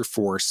larger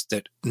force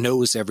that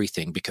knows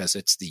everything because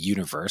it's the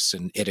universe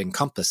and it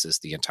encompasses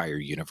the entire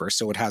universe.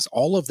 So it has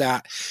all of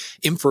that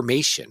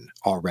information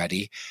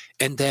already.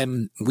 And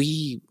then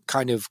we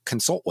kind of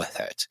consult with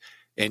it.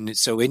 And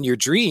so in your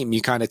dream,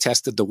 you kind of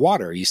tested the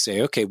water. You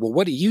say, okay, well,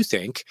 what do you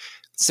think?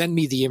 Send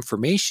me the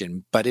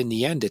information. But in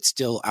the end, it's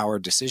still our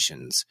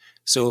decisions.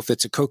 So if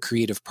it's a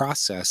co-creative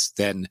process,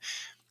 then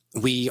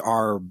we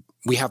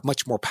have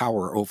much more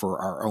power over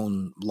our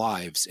own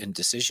lives and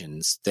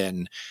decisions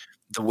than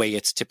the way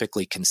it's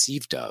typically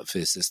conceived of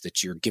is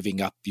that you're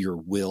giving up your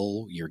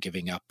will, you're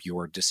giving up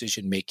your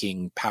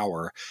decision-making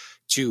power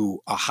to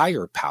a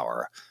higher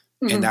power.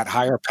 Mm-hmm. And that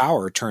higher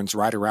power turns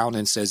right around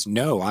and says,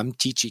 no, I'm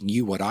teaching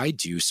you what I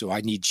do. So I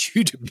need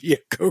you to be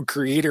a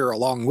co-creator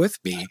along with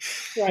me.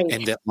 Right.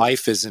 And that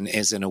life is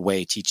in a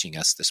way teaching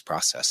us this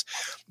process.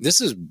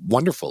 This is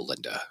wonderful,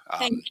 Linda.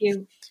 Thank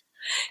you.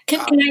 Can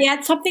I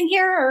add something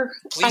here? Or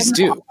please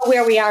do.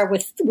 Where we are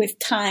with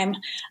time.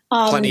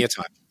 Plenty of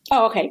time.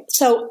 Oh, okay.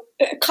 So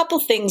a couple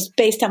things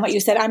based on what you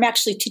said. I'm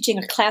actually teaching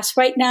a class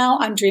right now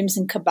on dreams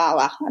and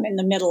Kabbalah. I'm in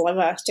the middle of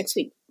a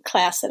 6-week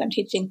class that I'm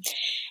teaching.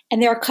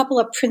 And there are a couple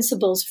of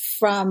principles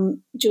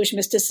from Jewish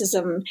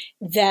mysticism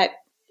that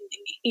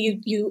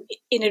you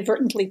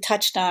inadvertently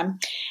touched on.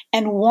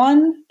 And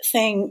one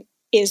thing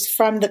is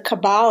from the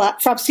Kabbalah,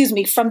 from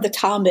the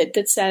Talmud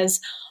that says,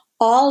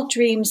 all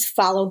dreams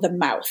follow the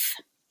mouth.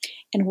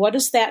 And what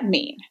does that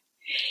mean?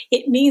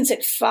 It means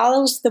it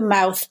follows the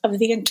mouth of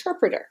the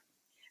interpreter,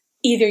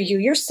 either you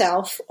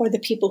yourself or the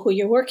people who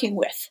you're working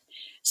with.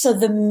 So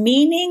the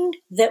meaning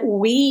that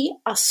we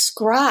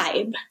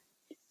ascribe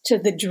to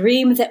the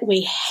dream that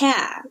we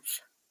have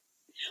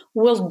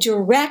will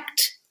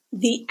direct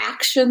the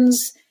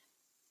actions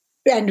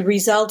and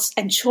results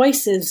and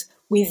choices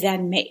we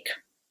then make.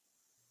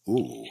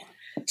 Ooh.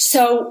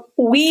 So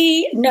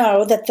we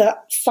know that the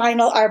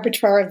final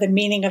arbiter of the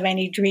meaning of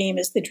any dream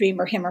is the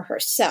dreamer, him or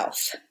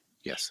herself.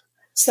 Yes.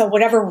 So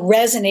whatever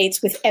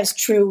resonates with as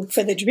true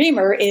for the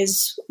dreamer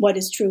is what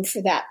is true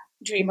for that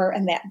dreamer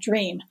and that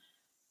dream.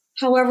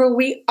 However,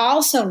 we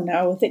also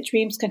know that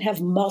dreams can have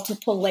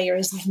multiple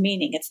layers of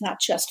meaning. It's not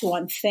just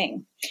one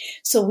thing.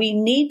 So we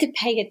need to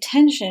pay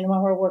attention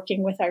when we're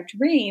working with our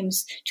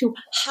dreams to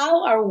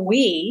how are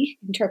we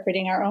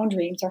interpreting our own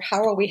dreams, or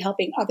how are we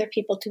helping other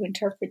people to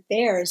interpret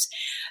theirs,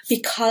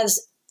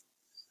 because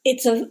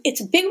it's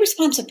a big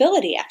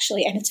responsibility,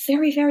 actually, and it's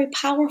very, very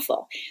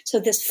powerful. So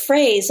this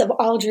phrase of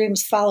all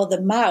dreams follow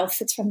the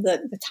mouth, it's from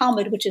the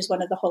Talmud, which is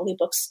one of the holy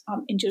books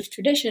in Jewish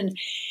tradition,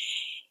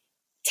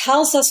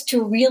 tells us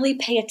to really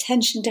pay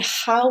attention to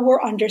how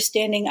we're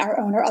understanding our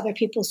own or other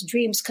people's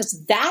dreams,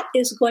 because that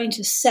is going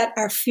to set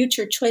our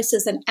future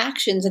choices and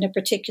actions in a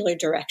particular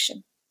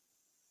direction.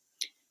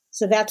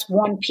 So that's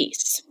one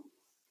piece.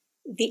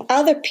 The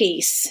other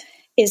piece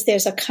is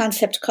there's a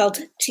concept called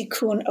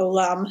tikkun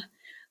olam,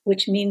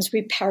 which means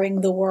repairing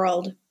the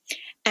world,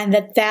 and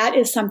that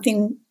is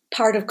something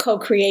part of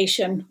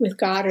co-creation with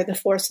God or the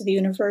force of the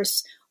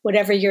universe.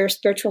 Whatever your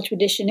spiritual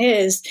tradition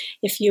is,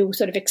 if you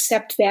sort of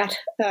accept that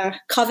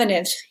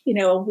covenant,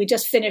 we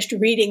just finished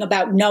reading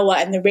about Noah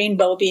and the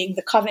rainbow being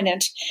the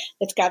covenant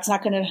that God's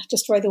not going to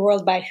destroy the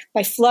world by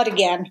flood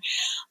again.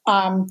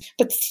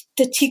 But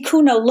the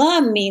tikkun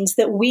olam means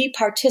that we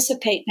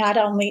participate not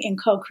only in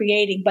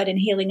co-creating, but in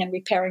healing and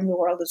repairing the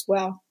world as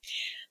well.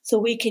 So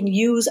we can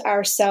use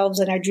ourselves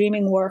and our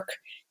dreaming work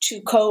to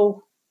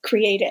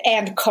co-create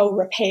and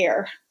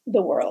co-repair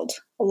the world,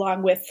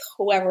 along with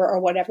whoever or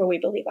whatever we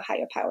believe a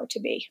higher power to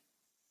be.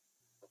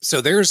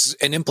 So there's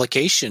an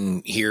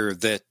implication here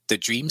that the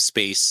dream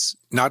space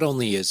not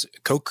only is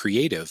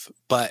co-creative,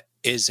 but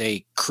is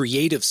a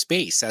creative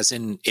space, as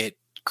in it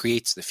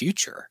creates the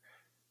future.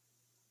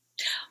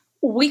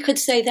 We could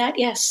say that,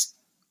 yes.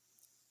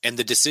 And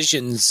the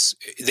decisions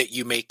that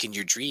you make in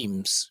your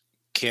dreams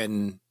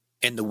can,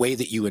 and the way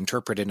that you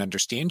interpret and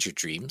understand your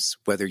dreams,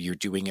 whether you're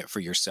doing it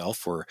for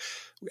yourself or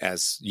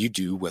as you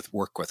do with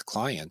work with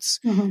clients,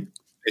 mm-hmm.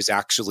 is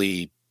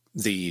actually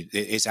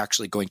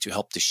going to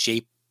help to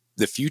shape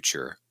the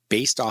future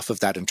based off of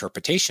that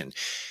interpretation.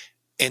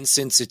 And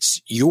since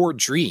it's your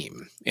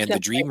dream, and That's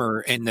the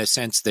dreamer, in the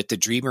sense that the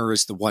dreamer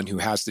is the one who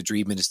has the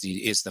dream and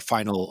is the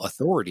final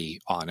authority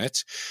on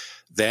it,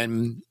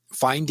 then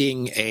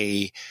finding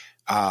a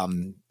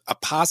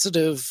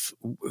positive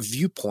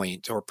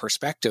viewpoint or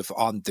perspective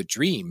on the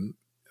dream,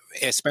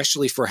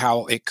 especially for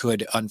how it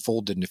could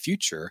unfold in the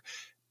future,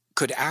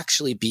 could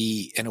actually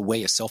be, in a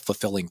way, a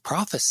self-fulfilling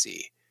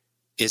prophecy.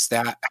 Is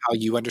that how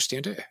you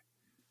understand it?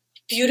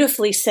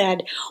 Beautifully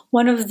said.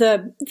 One of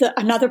the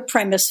another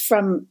premise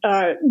from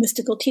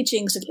mystical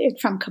teachings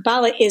from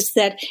Kabbalah is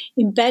that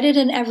embedded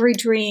in every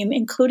dream,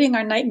 including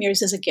our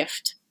nightmares, is a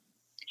gift.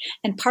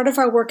 And part of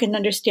our work in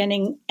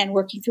understanding and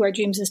working through our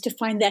dreams is to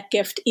find that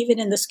gift, even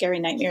in the scary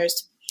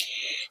nightmares.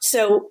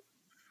 So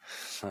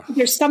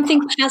there's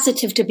something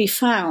positive to be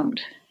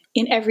found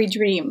in every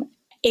dream.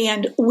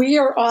 And we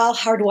are all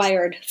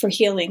hardwired for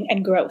healing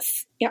and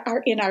growth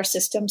in our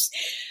systems.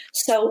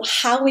 So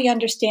how we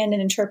understand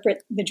and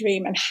interpret the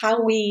dream and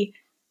how we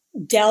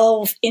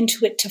delve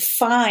into it to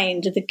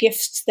find the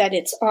gifts that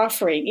it's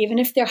offering, even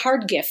if they're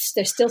hard gifts,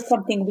 there's still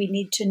something we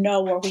need to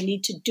know, or we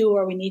need to do,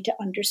 or we need to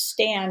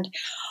understand,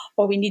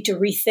 or we need to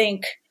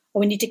rethink,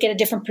 or we need to get a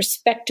different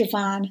perspective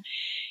on.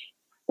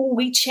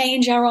 We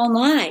change our own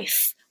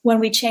life when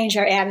we change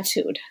our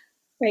attitude,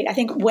 right? I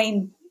think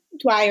Wayne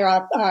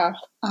Dyer,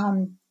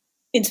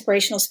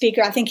 inspirational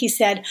speaker, I think he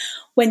said,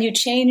 when you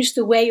change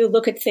the way you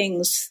look at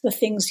things, the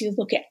things you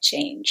look at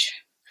change.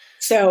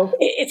 So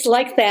it's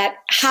like that.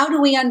 How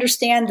do we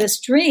understand this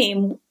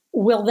dream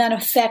will then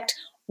affect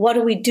what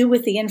do we do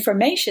with the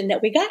information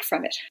that we got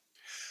from it.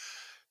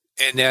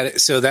 And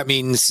so that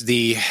means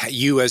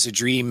you as a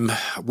dream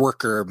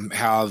worker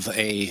have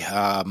you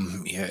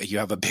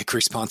have a big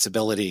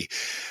responsibility.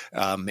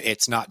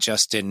 It's not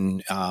just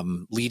in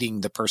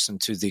leading the person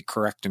to the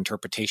correct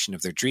interpretation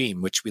of their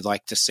dream, which we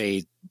like to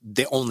say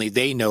only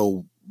they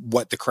know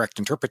what the correct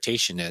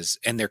interpretation is.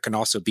 And there can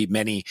also be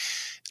many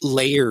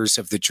layers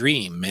of the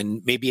dream.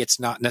 And maybe it's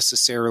not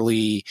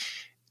necessarily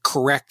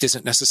correct,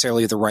 isn't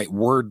necessarily the right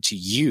word to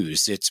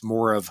use. It's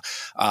more of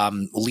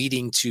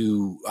leading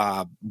to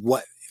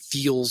what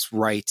feels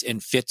right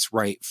and fits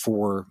right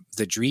for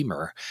the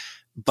dreamer.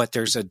 But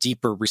there's a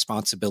deeper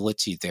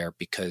responsibility there,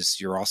 because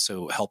you're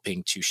also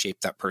helping to shape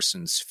that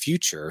person's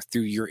future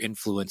through your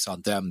influence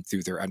on them,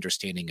 through their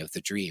understanding of the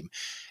dream.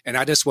 And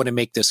I just want to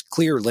make this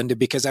clear, Linda,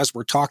 because as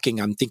we're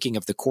talking, I'm thinking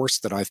of the course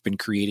that I've been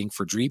creating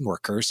for dream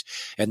workers.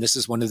 And this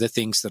is one of the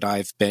things that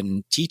I've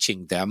been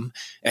teaching them,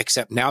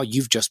 except now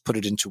you've just put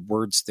it into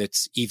words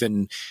that's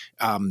even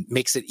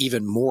makes it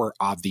even more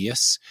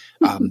obvious.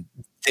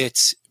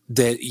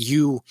 That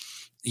you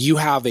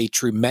have a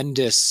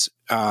tremendous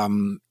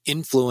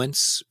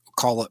influence,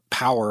 call it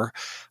power,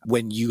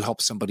 when you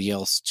help somebody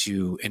else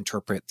to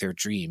interpret their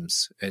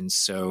dreams. And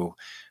so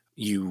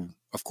you,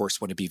 of course,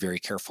 want to be very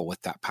careful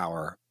with that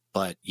power.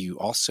 But you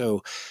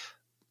also,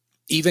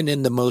 even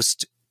in the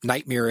most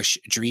nightmarish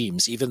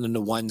dreams, even in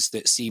the ones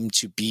that seem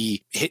to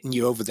be hitting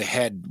you over the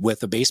head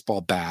with a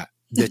baseball bat,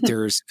 that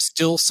there's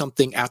still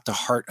something at the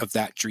heart of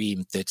that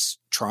dream that's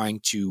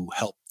trying to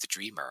help the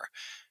dreamer.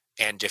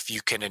 And if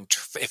you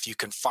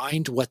can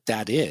find what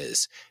that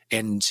is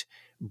and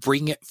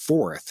bring it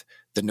forth,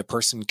 then the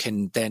person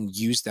can then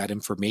use that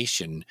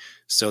information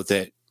so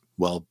that,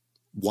 well,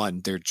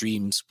 one, their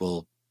dreams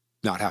will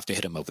not have to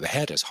hit them over the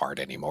head as hard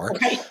anymore,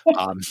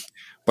 right.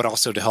 But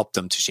also to help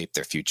them to shape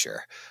their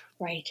future.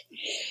 Right.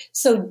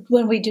 So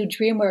when we do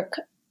dream work,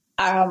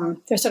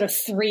 there's sort of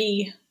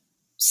 3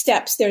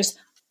 steps. There's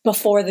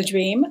before the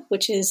dream,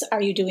 which is,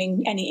 are you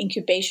doing any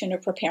incubation or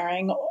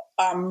preparing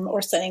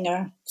or setting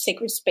a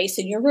sacred space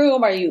in your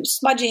room? Are you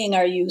smudging?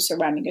 Are you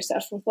surrounding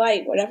yourself with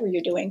light? Whatever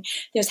you're doing.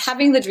 There's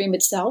having the dream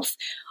itself.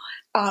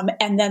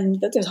 And then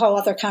there's a whole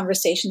other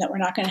conversation that we're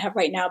not going to have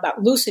right now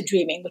about lucid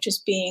dreaming, which is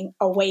being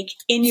awake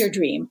in your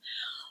dream.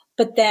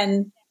 But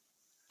then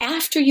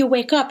after you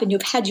wake up and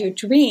you've had your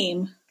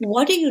dream,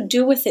 what do you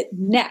do with it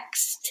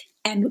next?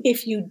 And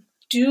if you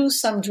do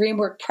some dream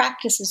work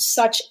practices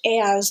such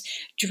as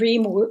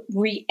dream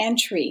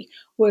re-entry,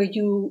 where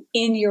you,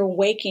 in your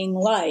waking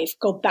life,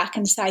 go back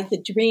inside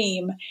the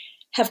dream,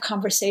 have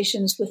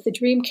conversations with the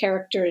dream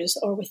characters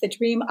or with the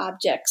dream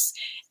objects,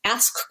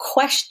 ask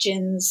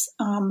questions,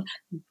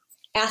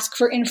 ask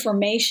for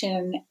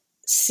information,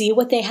 see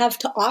what they have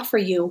to offer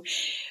you,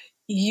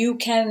 you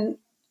can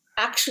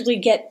actually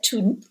get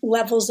to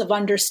levels of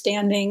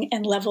understanding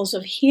and levels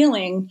of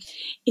healing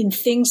in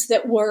things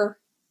that were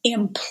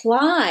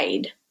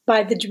implied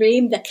by the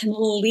dream that can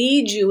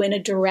lead you in a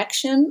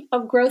direction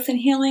of growth and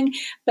healing,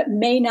 but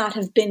may not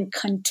have been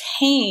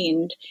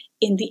contained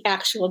in the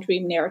actual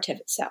dream narrative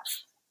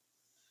itself.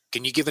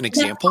 Can you give an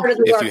example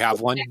if you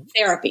have one?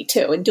 Therapy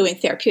too, and doing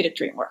therapeutic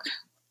dream work.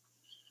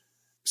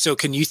 So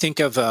can you think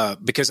of,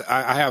 because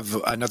I have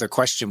another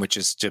question, which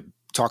is to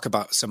talk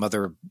about some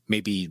other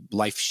maybe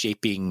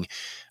life-shaping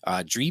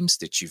dreams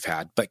that you've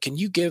had, but can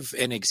you give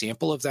an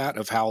example of that,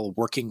 of how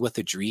working with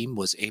a dream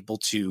was able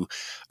to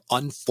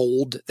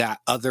unfold that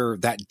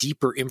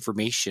deeper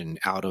information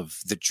out of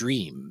the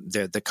dream?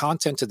 The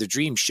content of the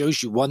dream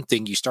shows you one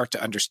thing, you start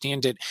to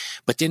understand it,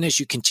 but then as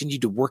you continue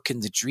to work in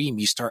the dream,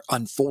 you start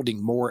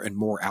unfolding more and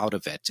more out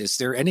of it. Is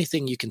there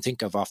anything you can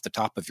think of off the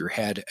top of your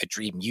head, a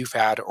dream you've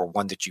had or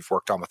one that you've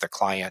worked on with a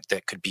client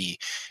that could be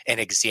an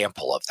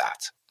example of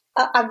that?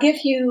 I'll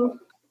give you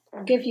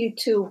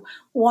two.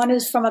 One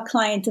is from a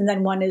client and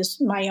then one is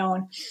my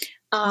own.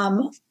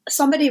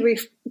 Somebody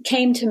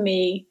came to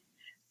me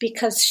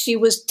because she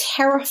was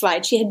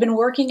terrified. She had been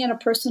working in a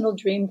personal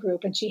dream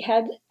group and she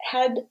had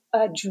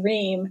a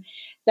dream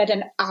that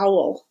an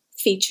owl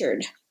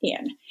featured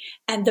in.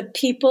 And the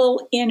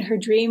people in her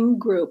dream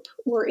group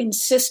were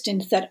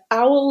insistent that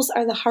owls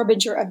are the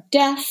harbinger of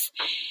death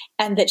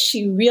and that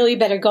she really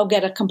better go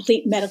get a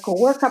complete medical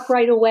workup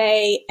right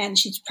away. And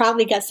she's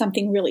probably got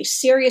something really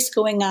serious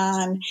going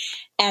on.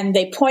 And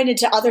they pointed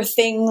to other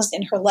things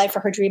in her life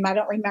or her dream. I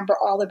don't remember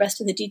all the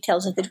rest of the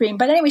details of the dream.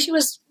 But anyway, she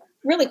was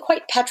really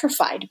quite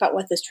petrified about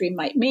what this dream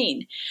might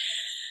mean.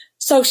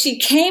 So she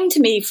came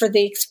to me for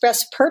the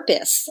express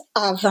purpose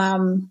of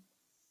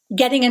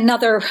getting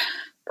another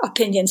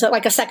opinion, so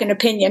like a second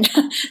opinion,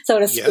 so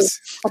to speak, yes.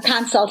 A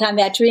consult on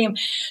that dream.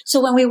 So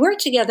when we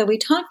worked together, we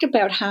talked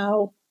about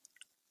how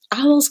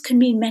owls can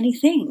mean many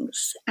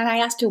things. And I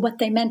asked her what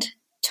they meant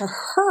to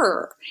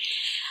her.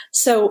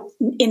 So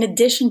in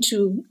addition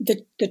to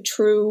the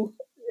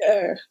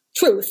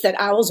truth that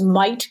owls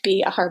might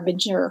be a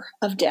harbinger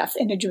of death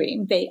in a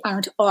dream, they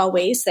aren't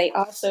always. They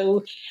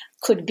also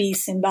could be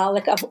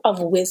symbolic of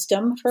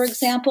wisdom. For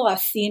example,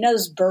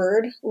 Athena's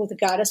bird, or the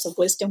goddess of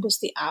wisdom, was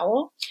the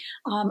owl.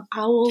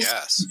 Owls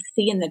yes.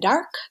 see in the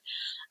dark.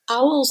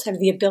 Owls have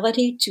the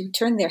ability to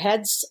turn their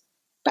heads,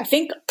 I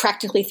think,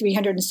 practically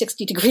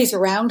 360 degrees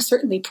around,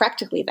 certainly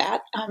practically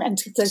that, and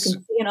they can see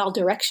in all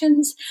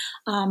directions.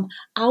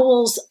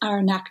 Owls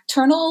are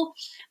nocturnal.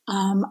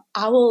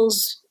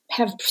 Owls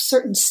have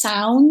certain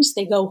sounds.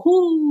 They go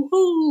hoo,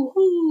 hoo,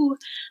 hoo.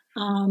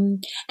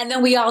 And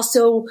then we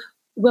also,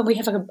 when we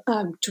have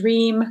a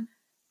dream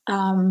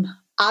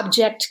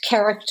object,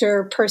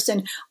 character,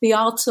 person, we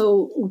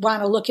also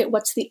want to look at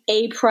what's the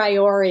a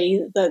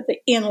priori, the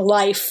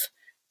in-life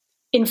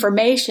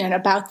information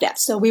about that.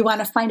 So we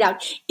want to find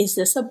out, is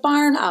this a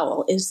barn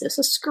owl? Is this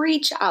a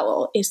screech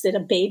owl? Is it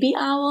a baby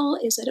owl?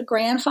 Is it a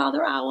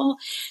grandfather owl?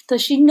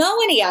 Does she know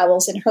any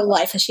owls in her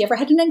life? Has she ever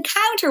had an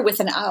encounter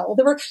with an owl?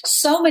 There were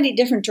so many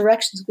different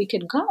directions we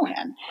could go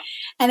in.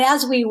 And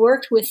as we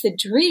worked with the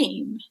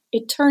dream,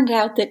 it turned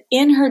out that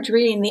in her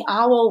dream, the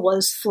owl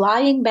was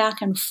flying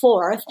back and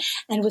forth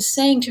and was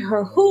saying to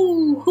her,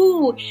 who,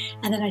 who?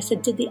 And then I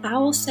said, did the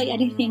owl say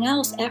anything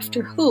else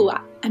after who?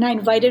 And I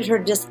invited her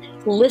to just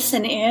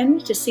listen in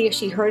to see if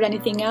she heard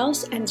anything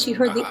else. And she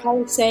heard the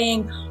owl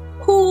saying,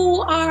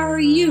 who are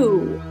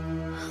you?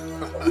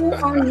 Who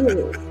are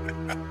you?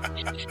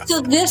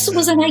 So this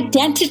was an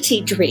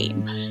identity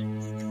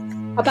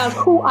dream about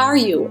who are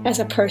you as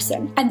a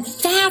person. And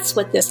that's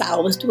what this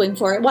owl was doing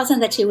for her. It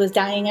wasn't that she was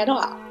dying at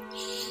all.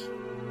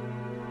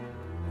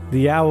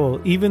 The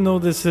owl, even though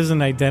this is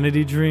an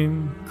identity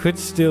dream, could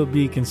still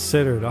be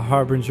considered a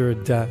harbinger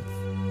of death,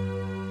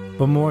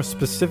 but more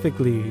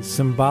specifically,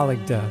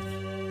 symbolic death.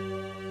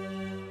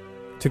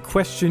 To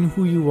question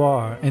who you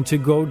are and to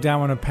go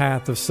down a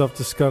path of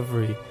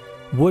self-discovery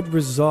would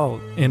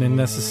result in a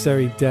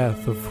necessary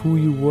death of who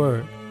you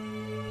were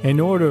in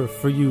order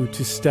for you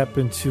to step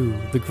into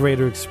the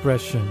greater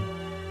expression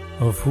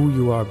of who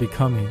you are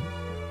becoming.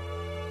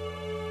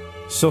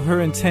 So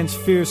her intense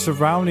fear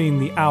surrounding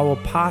the owl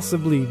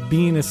possibly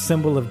being a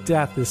symbol of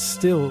death is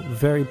still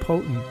very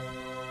potent.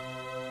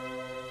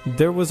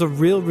 There was a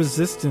real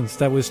resistance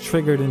that was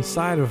triggered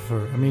inside of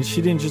her. I mean, she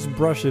didn't just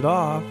brush it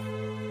off.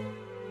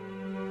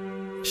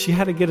 She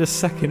had to get a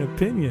second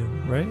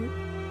opinion, right?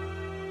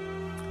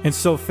 And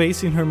so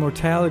facing her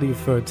mortality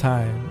for a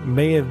time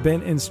may have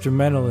been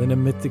instrumental in a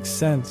mythic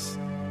sense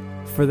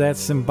for that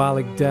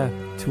symbolic death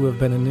to have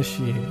been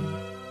initiated.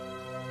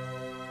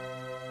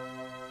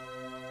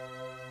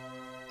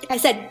 I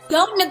said,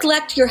 don't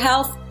neglect your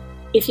health.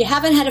 If you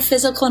haven't had a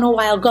physical in a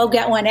while, go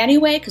get one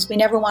anyway, because we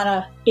never want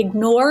to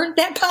ignore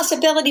that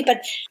possibility.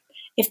 But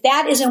if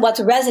that isn't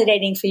what's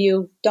resonating for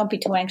you, don't be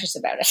too anxious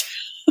about it.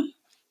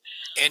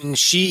 And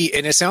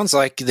it sounds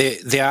like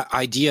the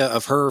idea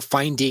of her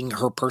finding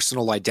her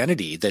personal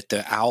identity, that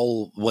the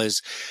owl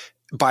was,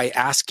 by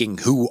asking,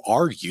 who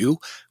are you,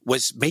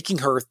 was making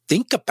her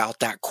think about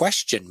that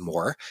question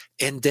more.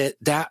 And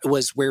that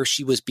was where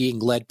she was being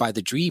led by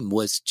the dream,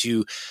 was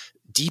to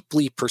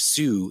deeply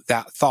pursue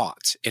that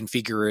thought and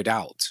figure it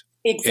out.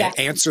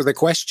 Exactly. Answer the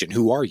question,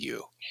 who are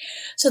you?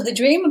 So the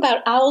dream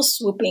about owl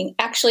swooping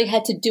actually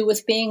had to do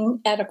with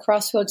being at a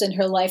crossroads in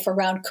her life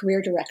around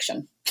career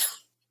direction.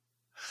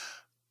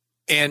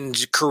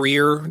 And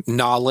career,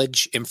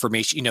 knowledge,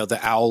 information, the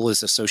owl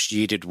is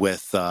associated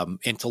with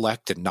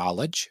intellect and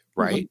knowledge,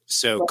 right? Mm-hmm.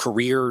 So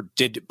career,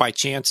 did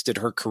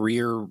her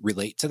career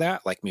relate to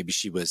that? Like maybe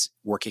she was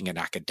working in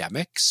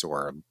academics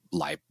or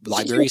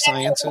library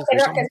sciences or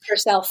something?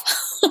 Herself.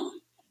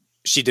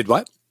 She did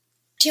what?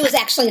 She was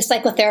actually a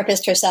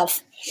psychotherapist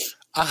herself.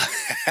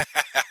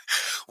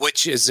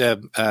 Which is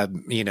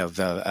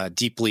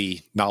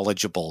deeply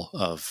knowledgeable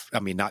of,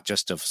 not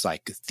just of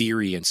like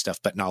theory and stuff,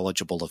 but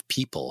knowledgeable of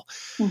people.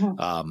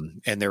 Mm-hmm.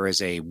 And there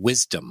is a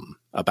wisdom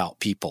about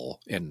people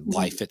and mm-hmm.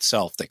 life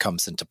itself that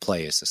comes into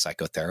play as a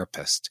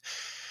psychotherapist.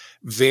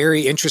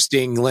 Very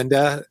interesting,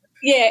 Linda.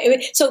 Yeah.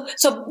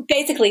 So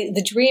basically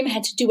the dream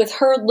had to do with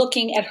her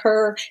looking at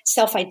her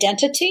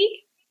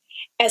self-identity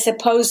as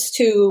opposed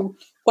to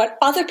what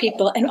other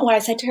people, and when I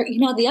said to her,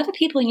 the other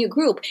people in your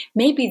group,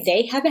 maybe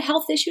they have a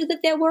health issue that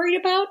they're worried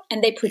about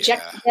and they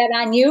project that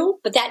on you,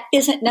 but that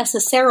isn't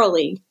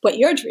necessarily what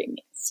your dream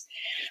is.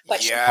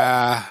 But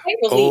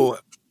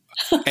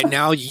and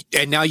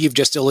now you've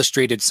just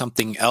illustrated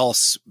something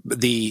else.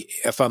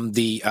 From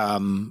the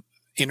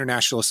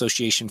International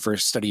Association for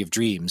Study of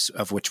Dreams,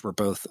 of which we're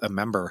both a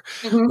member,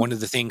 mm-hmm. one of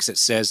the things it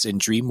says in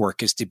dream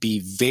work is to be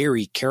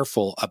very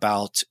careful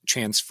about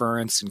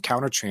transference and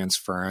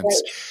countertransference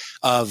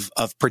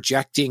of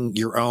projecting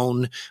your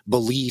own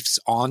beliefs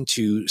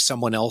onto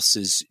someone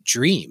else's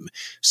dream.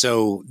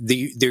 So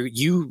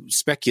you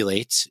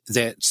speculate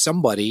that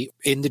somebody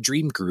in the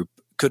dream group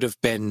could have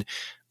been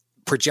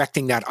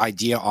projecting that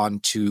idea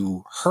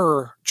onto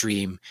her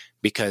dream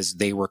because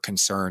they were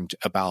concerned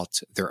about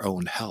their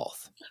own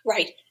health.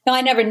 Right. Now,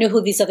 I never knew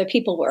who these other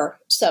people were,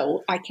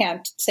 so I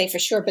can't say for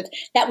sure, but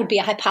that would be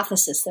a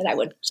hypothesis that I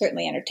would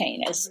certainly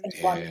entertain as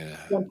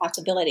one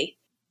possibility.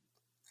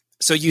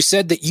 So you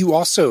said that you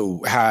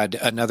also had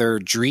another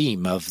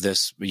dream of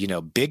this,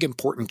 big,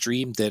 important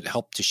dream that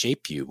helped to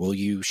shape you. Will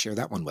you share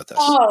that one with us?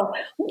 Oh,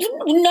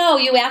 no,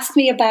 you asked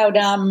me about,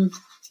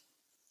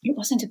 it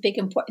wasn't a big,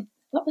 important,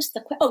 what was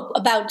the,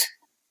 about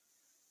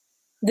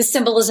the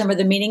symbolism or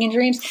the meaning in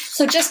dreams.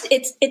 So just,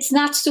 it's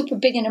not super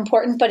big and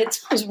important, but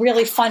it was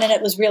really fun and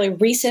it was really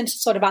recent,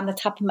 sort of on the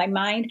top of my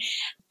mind.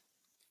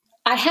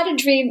 I had a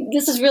dream.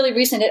 This is really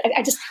recent.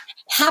 I just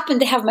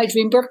happened to have my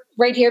dream book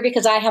right here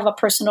because I have a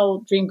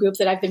personal dream group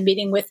that I've been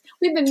meeting with.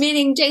 We've been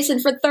meeting, Jason,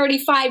 for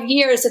 35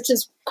 years. It's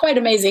just quite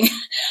amazing.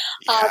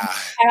 Yeah.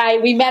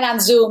 And we met on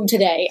Zoom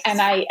today,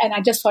 and I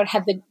just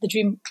had the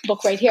dream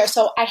book right here.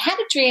 So I had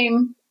a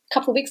dream a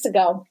couple of weeks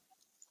ago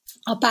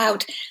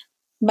about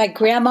my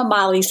grandma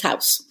Molly's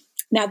house.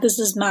 Now, this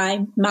is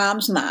my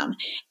mom's mom.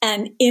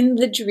 And in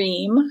the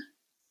dream,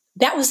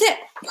 that was it.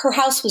 Her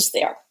house was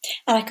there.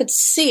 And I could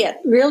see it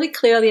really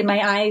clearly in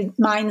my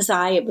mind's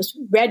eye. It was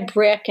red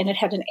brick and it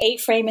had an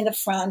A-frame in the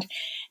front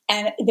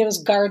and there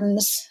was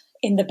gardens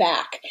in the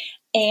back.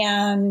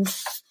 And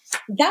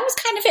that was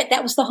kind of it.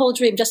 That was the whole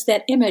dream, just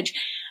that image.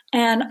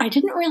 And I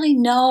didn't really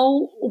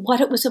know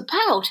what it was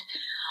about.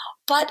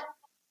 But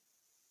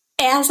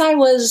as I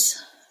was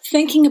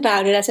thinking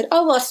about it, I said,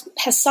 well, it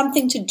has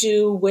something to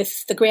do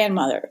with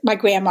my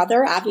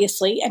grandmother,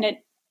 obviously, and it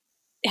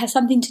has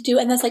something to do,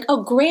 and that's like,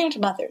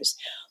 grandmothers.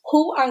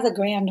 Who are the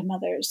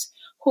grandmothers?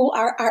 Who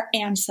are our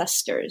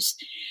ancestors?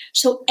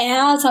 So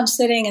as I'm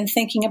sitting and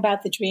thinking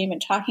about the dream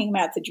and talking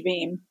about the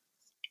dream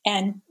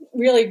and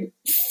really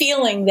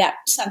feeling that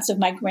sense of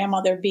my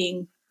grandmother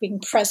being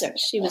present,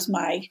 she was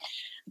I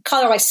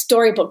call her my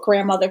storybook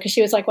grandmother because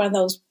she was like one of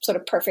those sort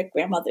of perfect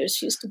grandmothers.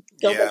 She used to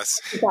build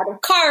us out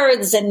of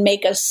cards and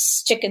make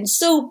us chicken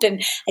soup,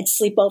 and I'd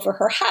sleep over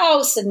her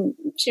house, and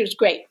she was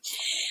great.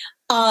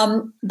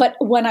 But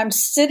when I'm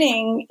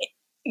sitting,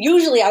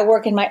 usually I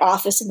work in my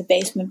office in the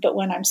basement, but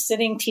when I'm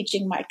sitting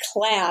teaching my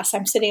class,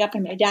 I'm sitting up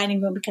in my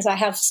dining room because I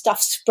have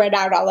stuff spread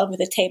out all over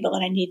the table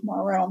and I need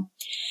more room.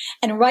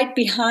 And right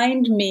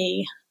behind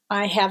me,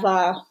 I have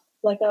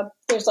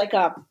there's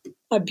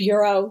a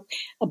bureau,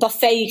 a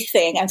buffet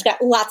thing, and it's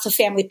got lots of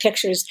family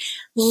pictures.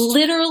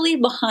 Literally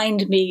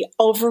behind me,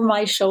 over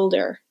my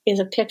shoulder, is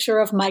a picture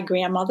of my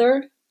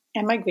grandmother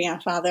and my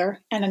grandfather,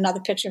 and another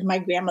picture of my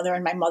grandmother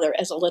and my mother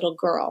as a little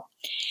girl.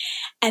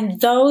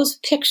 And those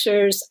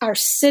pictures are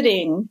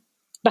sitting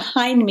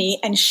behind me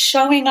and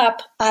showing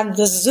up on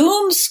the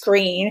Zoom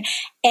screen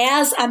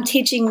as I'm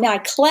teaching my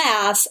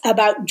class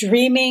about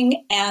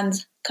dreaming and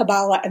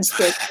Kabbalah and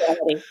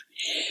spirituality.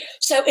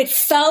 So it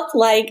felt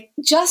like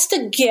just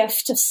a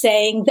gift of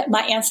saying that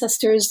my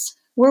ancestors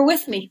were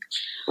with me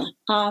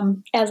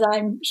as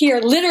I'm here,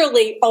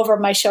 literally over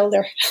my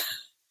shoulder.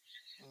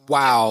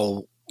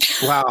 Wow.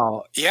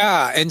 Wow.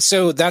 Yeah. And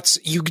so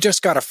you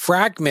just got a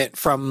fragment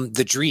from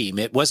the dream.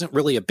 It wasn't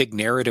really a big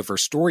narrative or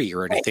story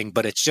or anything, right.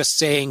 But it's just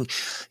saying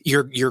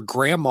your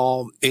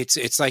grandma,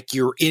 it's like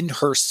you're in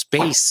her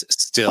space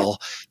still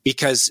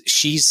because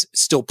she's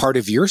still part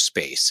of your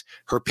space.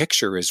 Her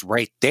picture is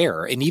right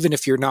there. And even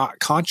if you're not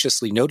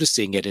consciously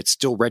noticing it, it's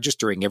still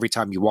registering every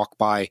time you walk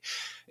by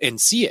and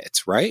see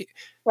it, right?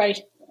 Right.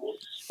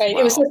 Right.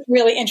 Wow. It was just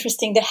really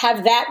interesting to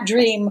have that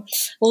dream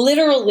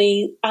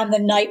literally on the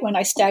night when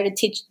I started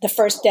teaching the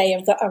first day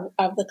of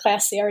the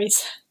class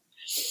series.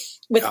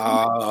 with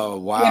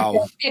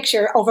wow. a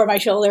picture over my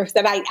shoulder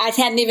that I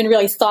hadn't even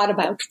really thought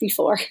about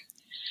before.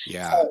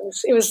 Yeah.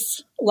 So it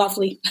was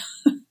lovely.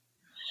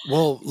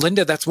 Well,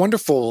 Linda, that's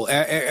wonderful.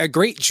 A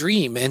great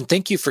dream. And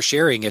thank you for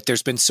sharing it.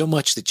 There's been so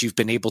much that you've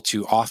been able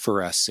to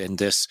offer us in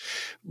this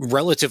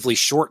relatively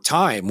short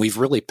time. We've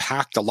really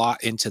packed a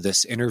lot into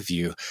this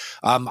interview.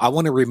 I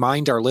want to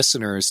remind our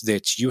listeners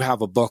that you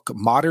have a book,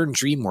 Modern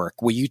Dream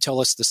Work. Will you tell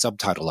us the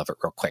subtitle of it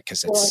real quick?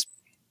 Because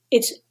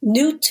it's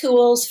New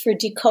Tools for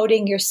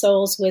Decoding Your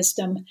Soul's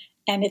Wisdom,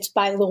 and it's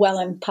by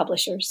Llewellyn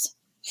Publishers.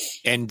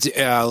 And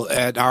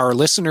our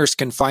listeners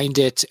can find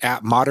it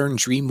at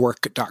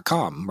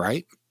moderndreamwork.com,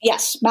 right?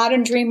 Yes,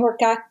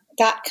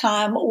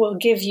 moderndreamwork.com will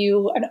give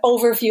you an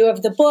overview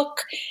of the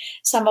book,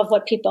 some of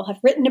what people have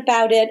written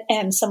about it,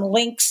 and some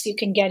links. You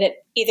can get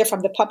it either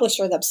from the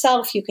publisher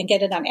themselves, you can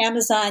get it on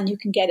Amazon, you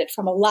can get it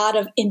from a lot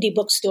of indie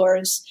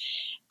bookstores.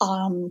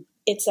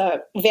 It's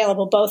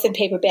available both in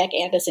paperback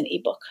and as an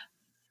ebook.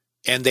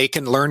 And they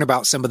can learn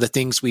about some of the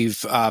things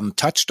we've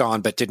touched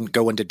on but didn't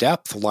go into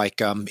depth, like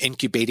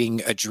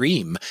incubating a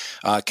dream,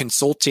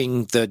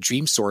 consulting the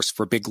dream source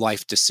for big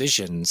life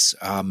decisions,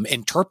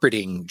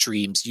 interpreting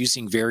dreams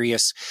using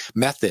various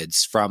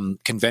methods from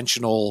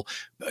conventional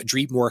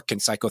dream work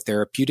and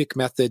psychotherapeutic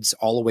methods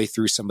all the way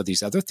through some of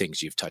these other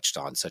things you've touched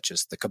on, such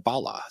as the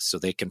Kabbalah. So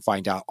they can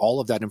find out all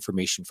of that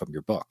information from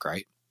your book,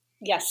 right?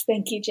 Yes.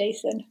 Thank you,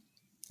 Jason.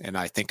 And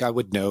I think I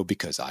would know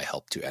because I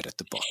helped to edit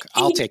the book.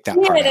 I'll take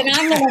that part. And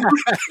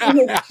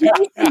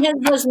Jason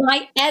was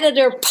my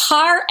editor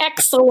par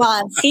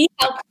excellence. He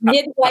helped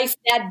midwife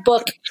that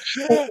book.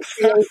 So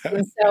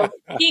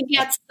he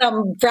gets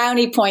some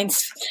brownie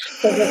points.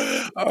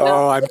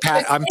 Oh, I'm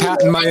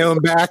patting my own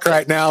back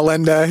right now,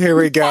 Linda. Here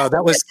we go.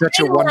 That was such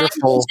a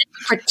wonderful.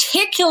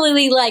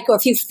 Particularly or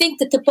if you think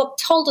that the book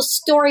told a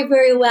story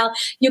very well,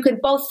 you can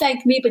both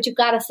thank me, but you've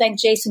got to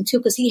thank Jason too,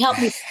 because he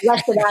helped me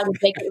flesh it out and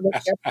make it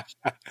richer.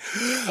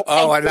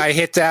 And I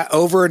hit that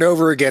over and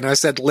over again. I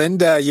said,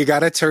 Linda, you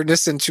got to turn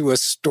this into a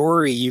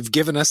story. You've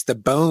given us the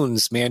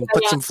bones, man.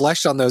 Put some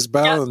flesh on those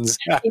bones.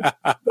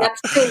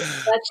 That's true.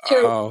 That's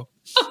true. Oh,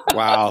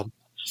 wow.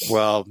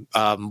 Well,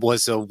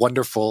 was a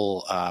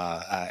wonderful,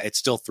 it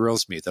still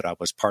thrills me that I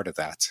was part of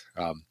that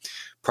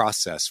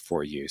process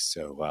for you.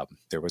 So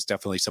there was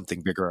definitely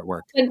something bigger at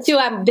work. And too,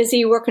 I'm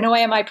busy working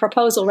away on my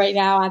proposal right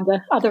now on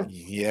the other.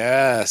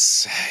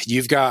 Yes,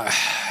 you've got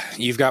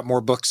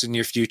more books in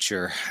your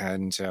future,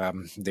 and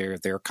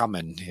they're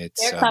coming.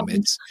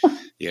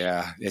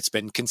 It's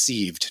been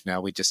conceived.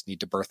 Now we just need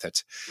to birth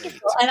it.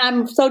 And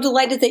I'm so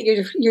delighted that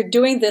you're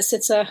doing this.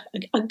 It's a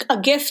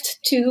gift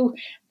to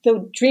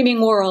the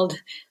dreaming world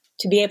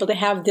to be able to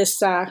have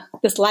this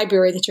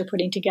library that you're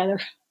putting together.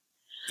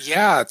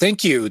 Yeah,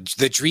 thank you.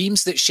 The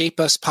Dreams That Shape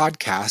Us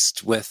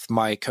podcast with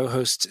my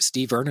co-host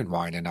Steve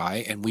Ernenwine and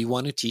I, and we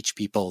want to teach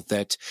people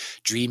that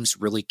dreams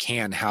really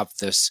can have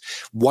this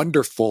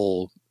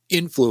wonderful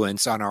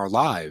influence on our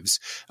lives,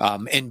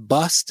 and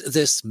bust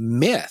this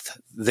myth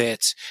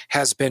that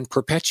has been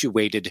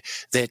perpetuated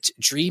that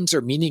dreams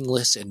are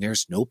meaningless and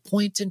there's no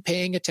point in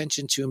paying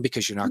attention to them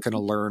because you're not going to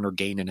learn or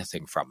gain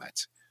anything from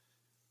it.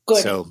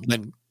 Good. So,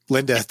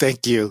 Linda,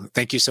 thank you.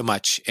 Thank you so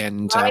much.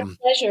 And my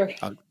pleasure.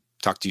 I'll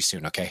talk to you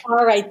soon, okay?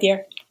 All right,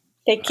 dear.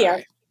 Take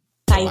care.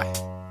 Right. Bye. Bye.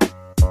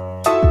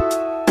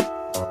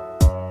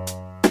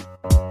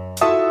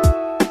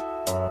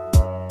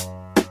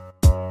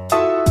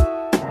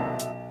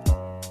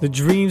 The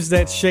Dreams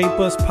That Shape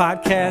Us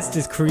podcast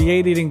is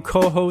created and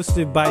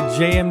co-hosted by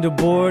J.M.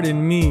 DeBoard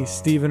and me,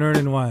 Stephen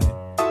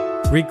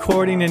Ernenwine.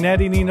 Recording and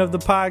editing of the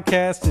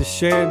podcast is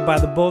shared by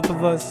the both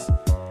of us.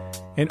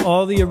 And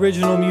all the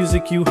original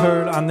music you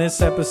heard on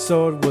this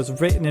episode was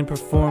written and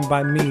performed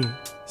by me,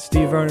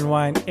 Steve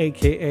Ernenwine,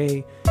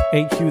 a.k.a.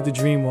 AQ the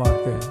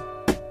Dreamwalker.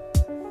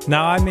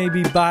 Now, I may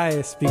be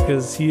biased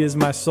because he is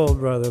my soul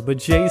brother, but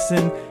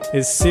Jason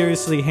is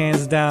seriously,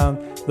 hands down,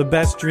 the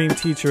best dream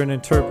teacher and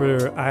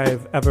interpreter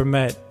I've ever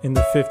met in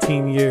the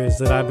 15 years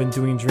that I've been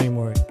doing dream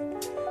work.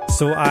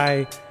 So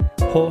I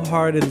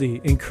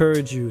wholeheartedly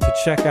encourage you to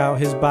check out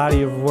his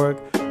body of work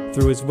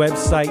through his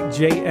website,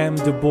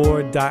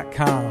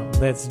 jmdebord.com.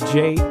 That's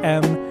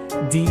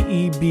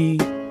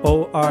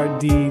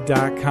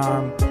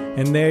jmdebord.com.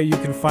 And there you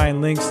can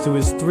find links to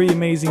his 3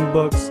 amazing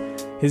books,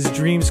 his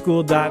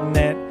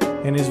dreamschool.net,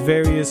 and his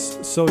various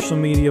social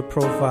media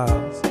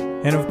profiles.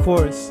 And of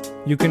course,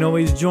 you can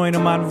always join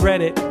him on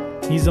Reddit.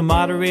 He's a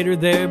moderator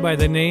there by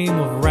the name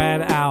of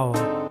Rad Owl.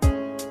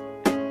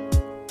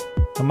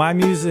 And my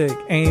music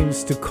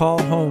aims to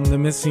call home the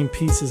missing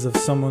pieces of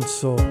someone's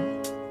soul.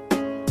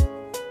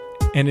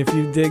 And if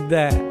you dig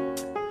that,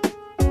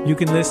 you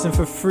can listen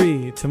for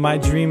free to my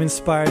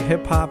dream-inspired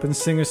hip-hop and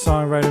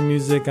singer-songwriter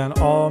music on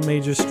all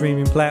major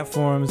streaming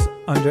platforms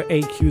under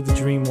AQ the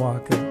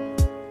Dreamwalker.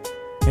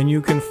 And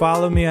you can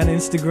follow me on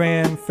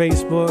Instagram,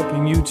 Facebook,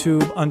 and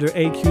YouTube under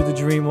AQ the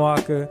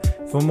Dreamwalker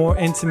for more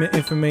intimate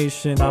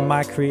information on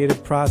my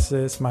creative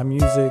process, my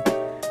music,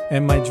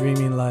 and my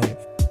dreaming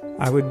life.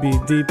 I would be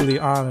deeply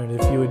honored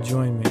if you would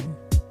join me.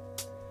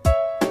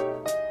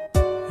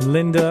 And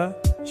Linda,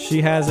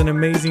 She has an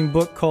amazing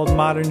book called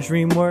Modern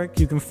Dream Work.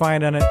 You can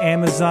find it on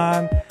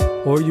Amazon,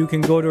 or you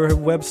can go to her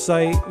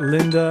website,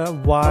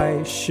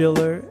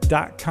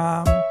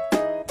 lindayschiller.com,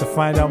 to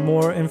find out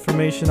more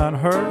information on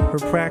her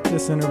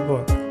practice, and her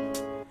book.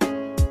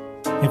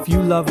 If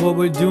you love what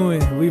we're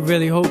doing, we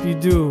really hope you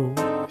do.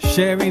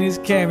 Sharing is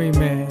caring,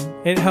 man.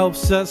 It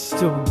helps us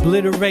to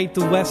obliterate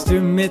the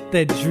Western myth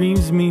that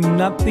dreams mean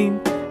nothing,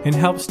 and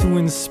helps to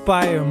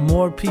inspire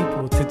more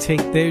people to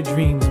take their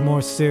dreams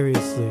more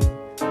seriously.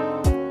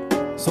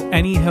 So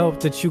any help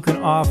that you can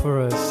offer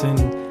us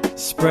in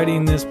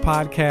spreading this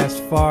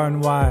podcast far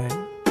and wide,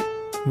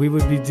 we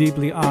would be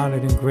deeply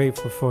honored and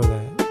grateful for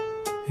that.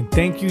 And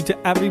thank you to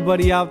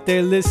everybody out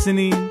there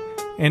listening,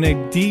 and a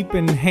deep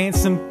and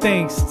handsome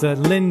thanks to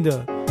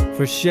Linda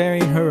for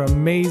sharing her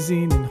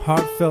amazing and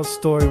heartfelt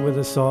story with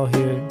us all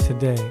here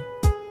today.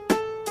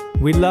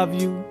 We love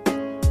you.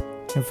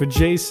 And for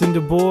Jason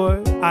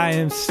DeBoer, I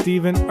am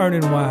Stephen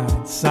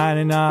Ernenwine,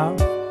 signing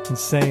off and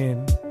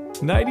saying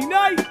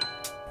nighty-night.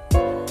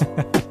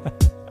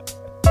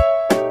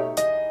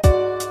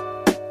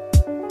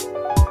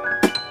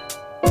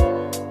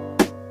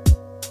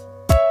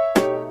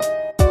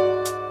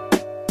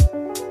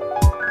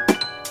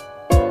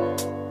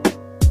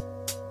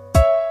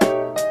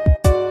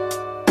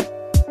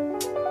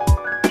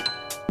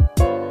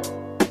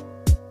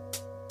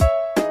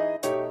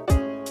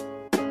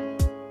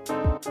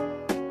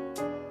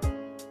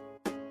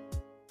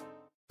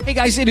 Hey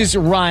guys, it is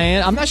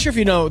Ryan. I'm not sure if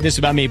you know this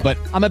about me, but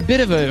I'm a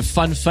bit of a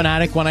fun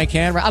fanatic when I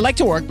can. I like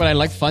to work, but I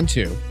like fun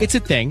too. It's a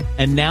thing.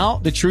 And now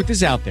the truth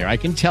is out there. I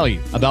can tell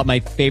you about my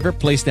favorite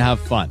place to have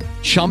fun.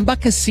 Chumba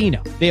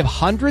Casino. They have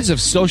hundreds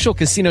of social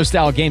casino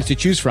style games to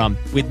choose from,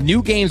 with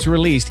new games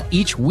released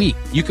each week.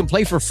 You can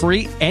play for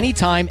free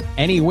anytime,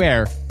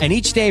 anywhere, and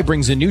each day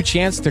brings a new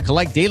chance to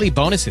collect daily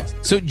bonuses.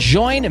 So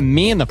join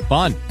me in the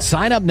fun.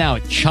 Sign up now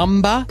at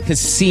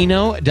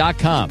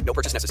ChumbaCasino.com. No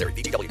purchase necessary.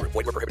 VGW Group.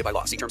 Void where prohibited by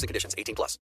law. See terms and conditions. 18+.